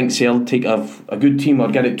people think Celtic have a good team or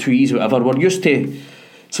get it too easy, whatever, we're used to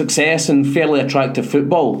success and fairly attractive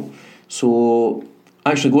football. So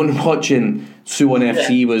actually going and watching Suwon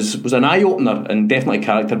FC was an eye-opener and definitely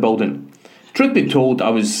character building. Truth be told, I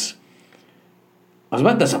was a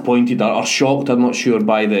bit disappointed or shocked, I'm not sure,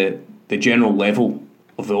 by the general level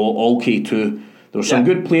of the all K2. There were some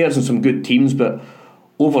good players and some good teams, but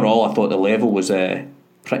overall I thought the level was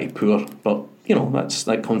pretty poor. But you know,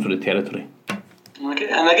 that comes with the territory. Okay,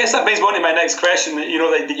 and I guess that brings me on to my next question. You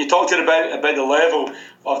know, that you talked about the level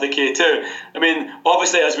of the K2. I mean,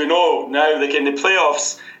 obviously, as we know now, like in the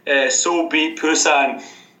playoffs, Seoul beat Busan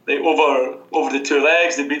over the 2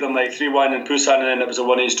 legs. They beat them like 3-1 in Busan, and then it was a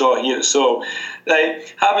 1-1 draw here. So,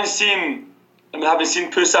 like, having seen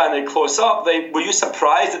Busan close up, were you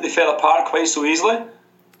surprised that they fell apart quite so easily?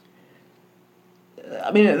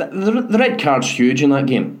 I mean, the red card's huge in that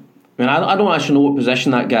game. I mean, I don't actually know what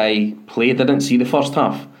position that guy played. I didn't see the first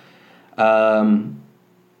half.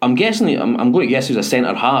 I'm guessing. I'm going to guess he was a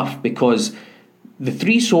centre half, because the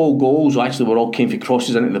 3 sole goals actually all came for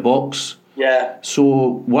crosses into the box. Yeah.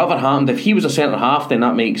 So whatever happened, if he was a centre half, then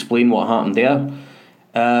that may explain what happened there.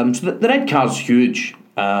 So the red card's huge.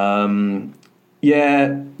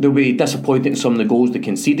 Yeah, they'll be disappointed in some of the goals they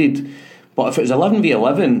conceded, but if it was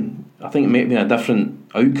 11v11, I think it might have been a different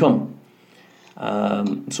outcome.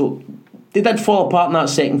 So they did fall apart in that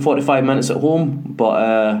second 45 minutes at home, but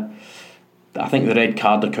I think the red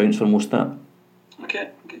card accounts for most of that. Okay,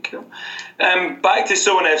 cool. Back to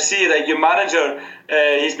Suwon FC, like your manager,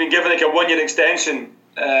 he's been given like a 1-year extension.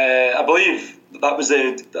 I believe I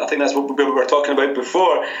think that's what we were talking about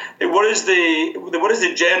before. What is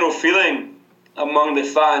the general feeling among the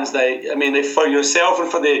fans? For yourself and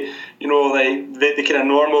for the kind of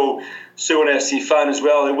normal Suwon FC fan as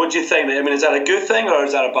well. What do you think? Is that a good thing or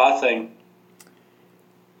is that a bad thing?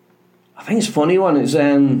 I think it's a funny one. It's I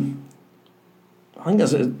think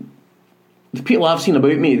the people I've seen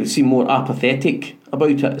about me, they seem more apathetic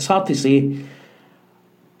about it. It's hard to say.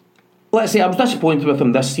 Let's say I was disappointed with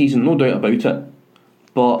him this season, no doubt about it.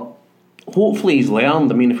 But hopefully he's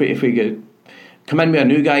learned. I mean, if we come in with a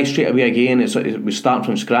new guy straight away again, we start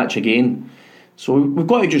from scratch again. So we've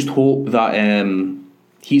got to just hope that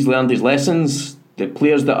he's learned his lessons. The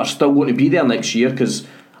players that are still going to be there next year, because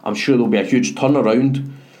I'm sure there'll be a huge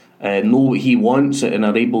turnaround, know what he wants and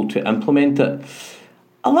are able to implement it.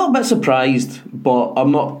 A little bit surprised, but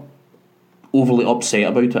I'm not overly upset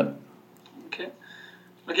about it. Okay,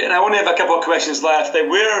 and I only have a couple of questions left.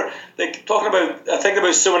 Talking about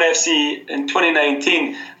Suwon FC in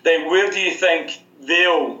 2019. Where do you think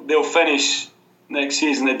they'll finish next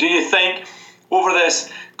season? Do you think over this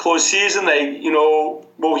close season,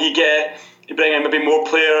 will he bring in maybe more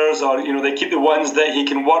players, or they keep the ones that he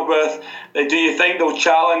can work with? Do you think they'll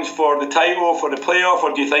challenge for the title, for the playoff,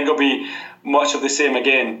 or do you think it'll be much of the same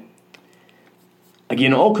again?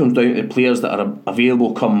 Again, it all comes down to the players that are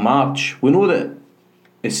available come March. We know that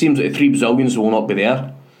it seems that the 3 Brazilians will not be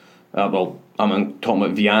there. I'm talking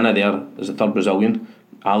about Viana there as the 3rd Brazilian,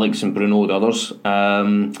 Alex and Bruno the others.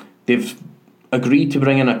 They've agreed to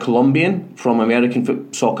bring in a Colombian from American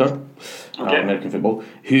football,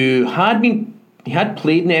 who had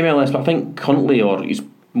played in the MLS, but I think currently, or he's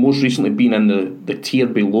most recently been in the tier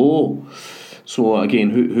below. So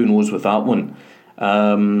again, who knows with that one.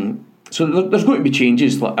 So there's going to be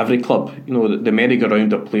changes like every club. The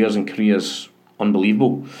merry-go-round of players and careers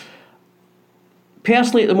unbelievable.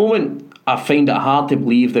 Personally, at the moment, I find it hard to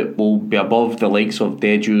believe that we'll be above the likes of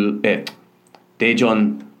Daejeon,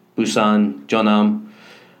 Busan, Jeonnam.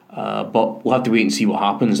 But we'll have to wait and see what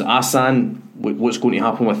happens. Asan, what's going to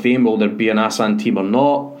happen with them? Will there be an Asan team or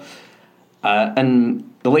not? And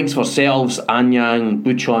the likes of ourselves, Anyang,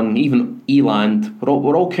 Bucheon, even Eland, we're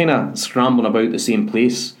all kind of scrambling about the same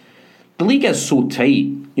place. The league is so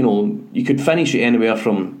tight. You could finish it anywhere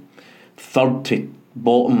from third to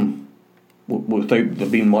bottom without there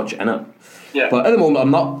being much in it. Yeah. But at the moment,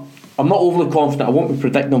 I'm not overly confident. I won't be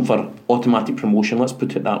predicting them for automatic promotion. Let's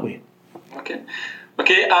put it that way.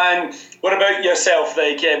 Okay, and what about yourself?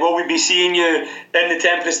 Will we be seeing you in the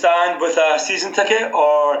temporary stand with a season ticket,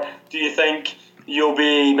 or do you think you'll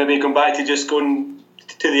be maybe going back to just going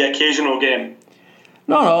to the occasional game?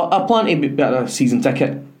 No, I plan to be at a season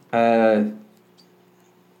ticket. As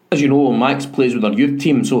you know, Max plays with our youth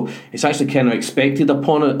team, so it's actually kind of expected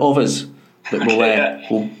upon it of us that we'll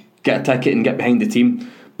get a ticket and get behind the team.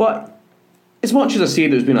 But as much as I say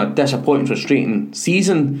that it's been a disappointing, frustrating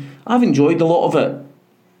season, I've enjoyed a lot of it.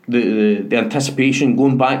 The anticipation,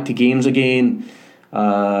 going back to games again.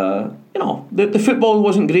 The football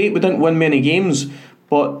wasn't great. We didn't win many games,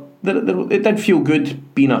 but it did feel good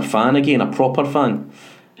being a fan again, a proper fan.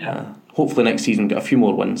 Hopefully next season get a few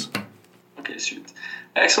more wins. Okay, sweet.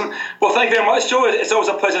 Excellent. Well, thank you very much, Joe. It's always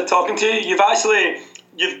a pleasure talking to you.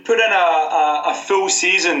 You've put in a full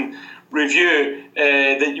season review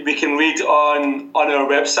that we can read on our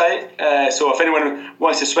website. So if anyone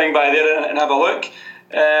wants to swing by there and have a look.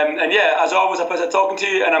 And as always, a pleasure talking to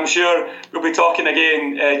you, and I'm sure we'll be talking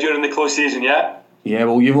again during the close season, yeah? Yeah,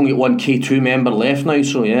 well, you've only got one K2 member left now,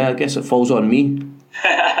 so I guess it falls on me.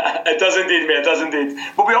 It does indeed, mate, it does indeed.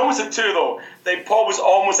 But we almost had two, though. Paul was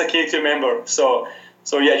almost a K2 member, so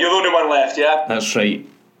yeah, you're the only one left, yeah? That's right.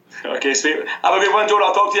 Okay, sweet. Have a good one, Joe.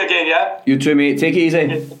 I'll talk to you again, yeah? You too, mate. Take it easy.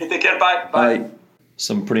 Take care, bye.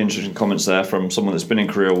 Some pretty interesting comments there from someone that's been in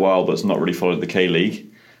Korea a while but's not really followed the K-League.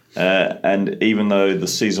 And even though the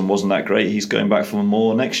season wasn't that great, he's going back for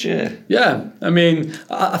more next year. Yeah, I mean,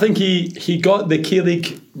 I think he got the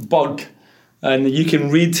K-League bug, and you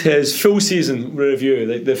can read his full season review,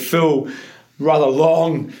 the full, rather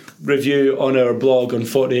long review on our blog on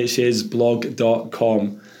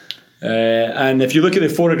 48shadesblog.com. And if you look at the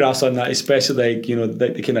photographs on that, especially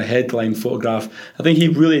the kind of headline photograph, I think he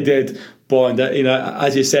really did bond.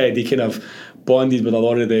 As you said, he kind of bonded with a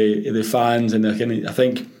lot of the fans, and I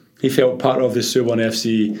think he felt part of the Suwon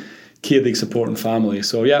FC K-League supporting family.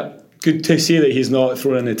 So yeah, good to see that he's not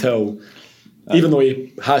thrown in the towel, even though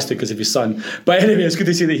he has to because of his son. But anyway, it's good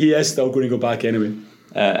to see that he is still going to go back anyway.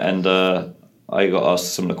 I got asked a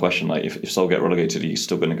similar question, like if Seoul get relegated, are you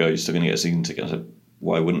still going to go? You're still going to get a season ticket? I said,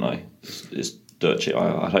 why wouldn't I? It's dirt cheap.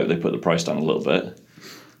 I hope they put the price down a little bit.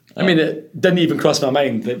 I mean, it didn't even cross my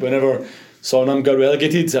mind that whenever Songnam got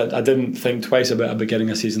relegated, I didn't think twice about getting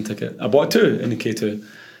a season ticket. I bought two in the K2.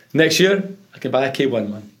 Next year, I can buy a K1,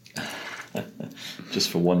 man. Just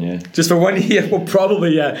for 1 year. Just for 1 year, well,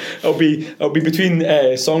 probably, yeah. It'll be between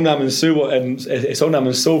Songnam and Suwon and Songnam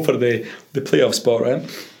and Seoul for the playoff spot, right?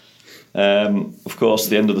 Of course,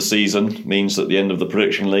 the end of the season means that the end of the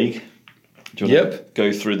prediction league. Do you want to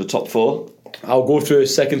go through the top four? I'll go through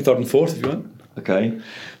second, third, and fourth if you want. Okay.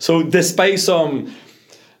 So, despite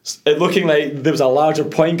it looking like there was a larger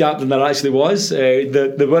point gap than there actually was,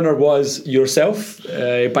 the winner was yourself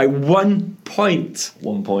by 1 point.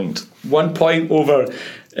 1 point. 1 point over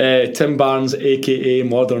Tim Barnes, aka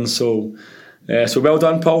Modern Soul. So well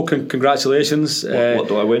done, Paul. Congratulations. What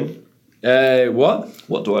do I win? What?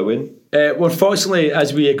 What do I win? Well, unfortunately,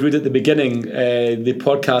 as we agreed at the beginning, the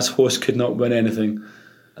podcast host could not win anything.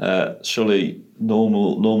 Surely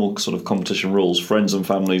normal sort of competition rules, friends and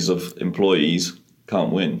families of employees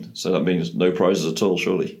can't win, so that means no prizes at all,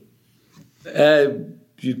 surely.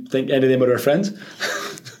 You think any of them are our friends?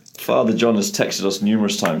 Father John has texted us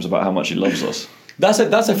numerous times about how much he loves us. That's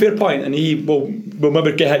a fair point, and we'll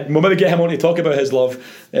maybe get him on to talk about his love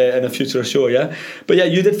in a future show, yeah? But yeah,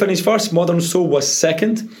 you did finish first. Modern Soul was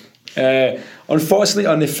second. Unfortunately,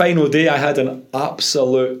 on the final day, I had an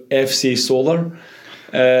absolute FC Solar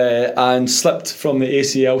and slipped from the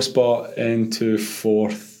ACL spot into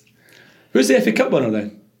fourth. Who's the FA Cup winner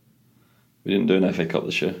then? We didn't do an FA Cup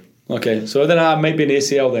this year. Okay, so then I might be an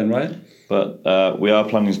ACL then, right? But we are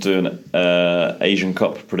planning to do an Asian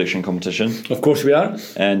Cup prediction competition. Of course we are.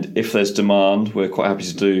 And if there's demand, we're quite happy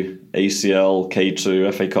to do ACL,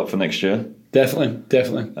 K2, FA Cup for next year. Definitely.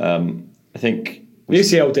 I think...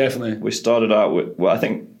 ACL, definitely. We started out with... Well, I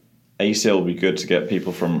think ACL would be good to get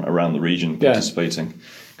people from around the region participating.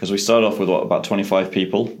 because we started off with about 25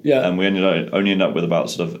 people, Yeah. and we only ended up with about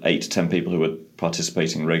sort of 8 to 10 people who were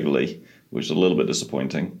participating regularly, which is a little bit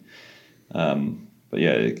disappointing. But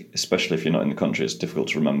yeah, especially if you're not in the country, it's difficult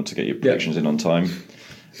to remember to get your predictions in on time.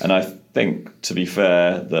 And I think, to be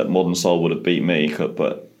fair, that Modern Soul would have beat me,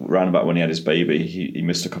 but round about when he had his baby, he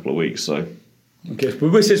missed a couple of weeks. So Okay, but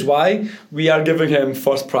this is why we are giving him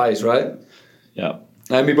first prize, right? yeah,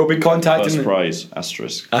 And we will be contacting first prize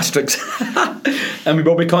asterisk. and we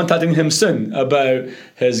will be contacting him soon about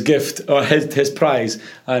his gift or his prize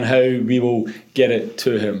and how we will get it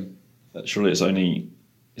to him. Surely it's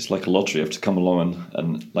like a lottery. You have to come along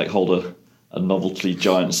and like hold a novelty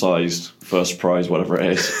giant-sized first prize, whatever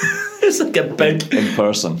it is, It's like a big in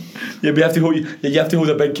person. Yeah, you have to hold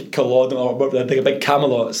a big Culloden or a big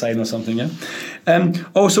Camelot sign or something. Yeah.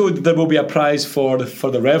 Also, there will be a prize for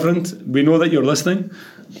the Reverend. We know that you're listening,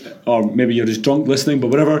 or maybe you're just drunk listening, but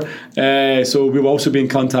whatever. So we will also be in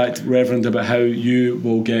contact, Reverend, about how you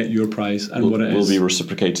will get your prize and what it is. We'll be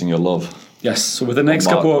reciprocating your love. Yes. So within the next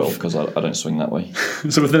couple of because I don't swing that way.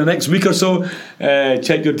 So within the next week or so,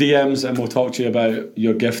 check your DMs and we'll talk to you about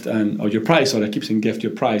your gift or your prize. Sorry, I keep saying gift,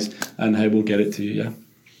 your prize, and how we'll get it to you. Yeah.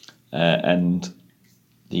 And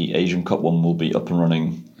the Asian Cup one will be up and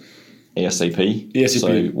running ASAP. ASAP.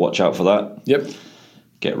 So watch out for that. Yep.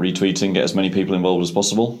 Get retweeting, get as many people involved as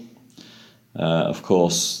possible. Of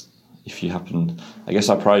course, if you happen, I guess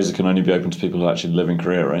our prizes can only be open to people who actually live in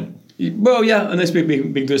Korea, right? Well, yeah, unless we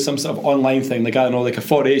do some sort of online thing, like I don't know, like a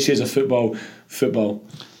 48 Shades of Football.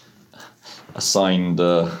 A signed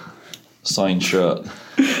shirt.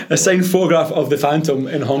 A signed photograph of the Phantom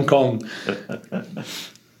in Hong Kong.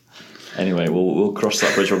 Anyway, we'll cross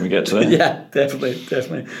that bridge when we get to it. Yeah,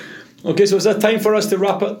 definitely. Okay, so is that time for us to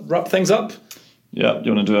wrap things up? Yeah, do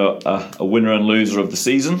you want to do a winner and loser of the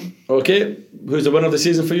season? Okay, who's the winner of the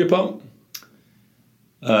season for you, pal?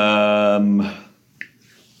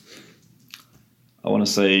 I want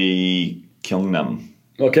to say Gyeongnam.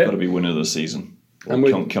 Okay. Got to be winner of the season. Or And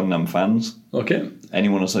we- Gyeongnam fans. Okay.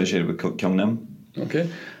 Anyone associated with Gyeongnam. Okay.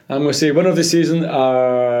 I'm going to say winner of the season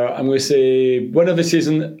are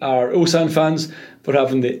Ulsan fans for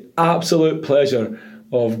having the absolute pleasure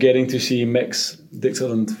of getting to see Mix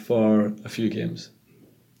Dixieland for a few games.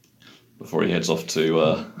 Before he heads off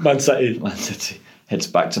to Man City. Man City. Heads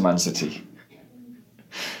back to Man City.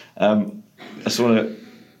 I just want to...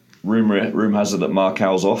 Rumour has it that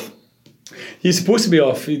Marcau's off. He's supposed to be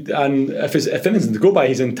off, and if anything's to go by,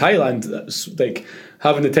 he's in Thailand. That's like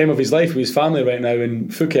having the time of his life with his family right now in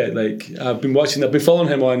Phuket. Like I've been following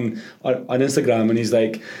him on Instagram, and he's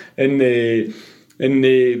like in the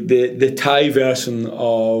Thai version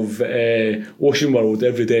of Ocean World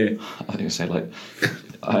every day. I think I say like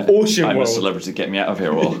Ocean I'm World. a celebrity, get me out of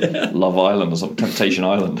here, or Love Island or something, Temptation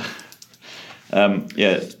Island.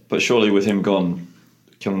 Yeah, but surely with him gone,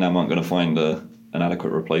 Gyeongnam aren't going to find an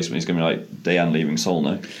adequate replacement. He's going to be like Dayan leaving Seoul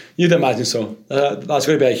now. You'd imagine so. That's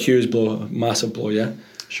going to be a huge blow, a massive blow, yeah.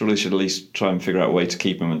 Surely they should at least try and figure out a way to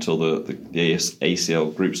keep him until the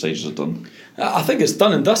ACL group stages are done. I think it's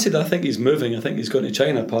done and dusted. I think he's moving. I think he's going to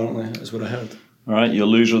China, apparently. That's what I heard. All right, your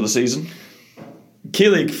loser of the season?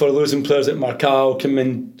 K-League for losing players at Marcau, Kim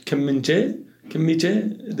Min-jae,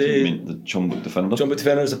 The Chongbuk defender. Jumbo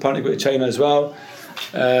defenders apparently go to China as well.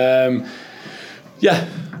 Yeah,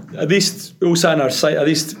 at least Ulsan at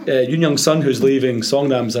least Yoon Young Sun, who's leaving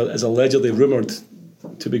Songnam, is allegedly rumoured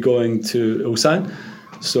to be going to Ulsan.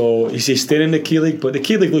 So he's staying in the K-League, but the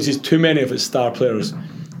K-League loses too many of its star players.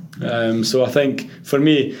 So I think for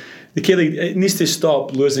me, the K-League, it needs to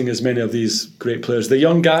stop losing as many of these great players. The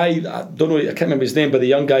young guy, I can't remember his name, but the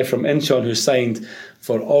young guy from Incheon who signed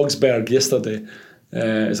for Augsburg yesterday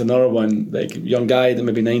is another one, like young guy that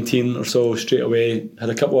maybe 19 or so, straight away, had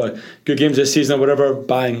a couple of good games this season or whatever,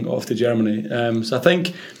 bang, off to Germany. So I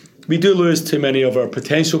think we do lose too many of our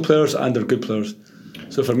potential players and our good players.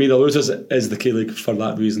 So for me, the losers is the K-League for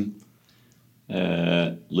that reason.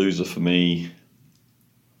 Loser for me,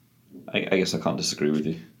 I guess I can't disagree with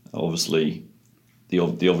you. Obviously, the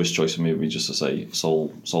obvious choice for me would be just to say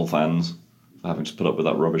Seoul fans for having to put up with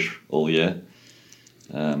that rubbish all year.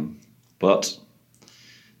 But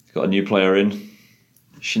got a new player in.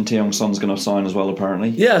 Shin Tae-yong-sun's going to sign as well, apparently.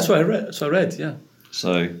 Yeah, that's what I read. Yeah.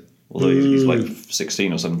 So, although he's like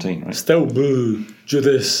 16 or 17, right? Still boo,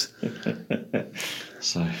 Judas.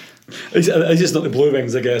 So, It's just not the Blue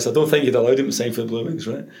Wings, I guess. I don't think you'd allowed him to sign for the Blue Wings,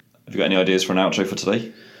 right? have you got any ideas for an outro for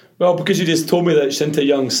today? Well, because you just told me that Shin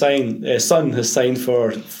Tae-yong's son has signed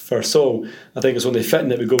for Seoul, I think it's only fitting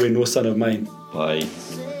that we go with No Son of Mine. Bye.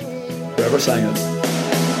 Whoever sang it.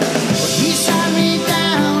 He signed me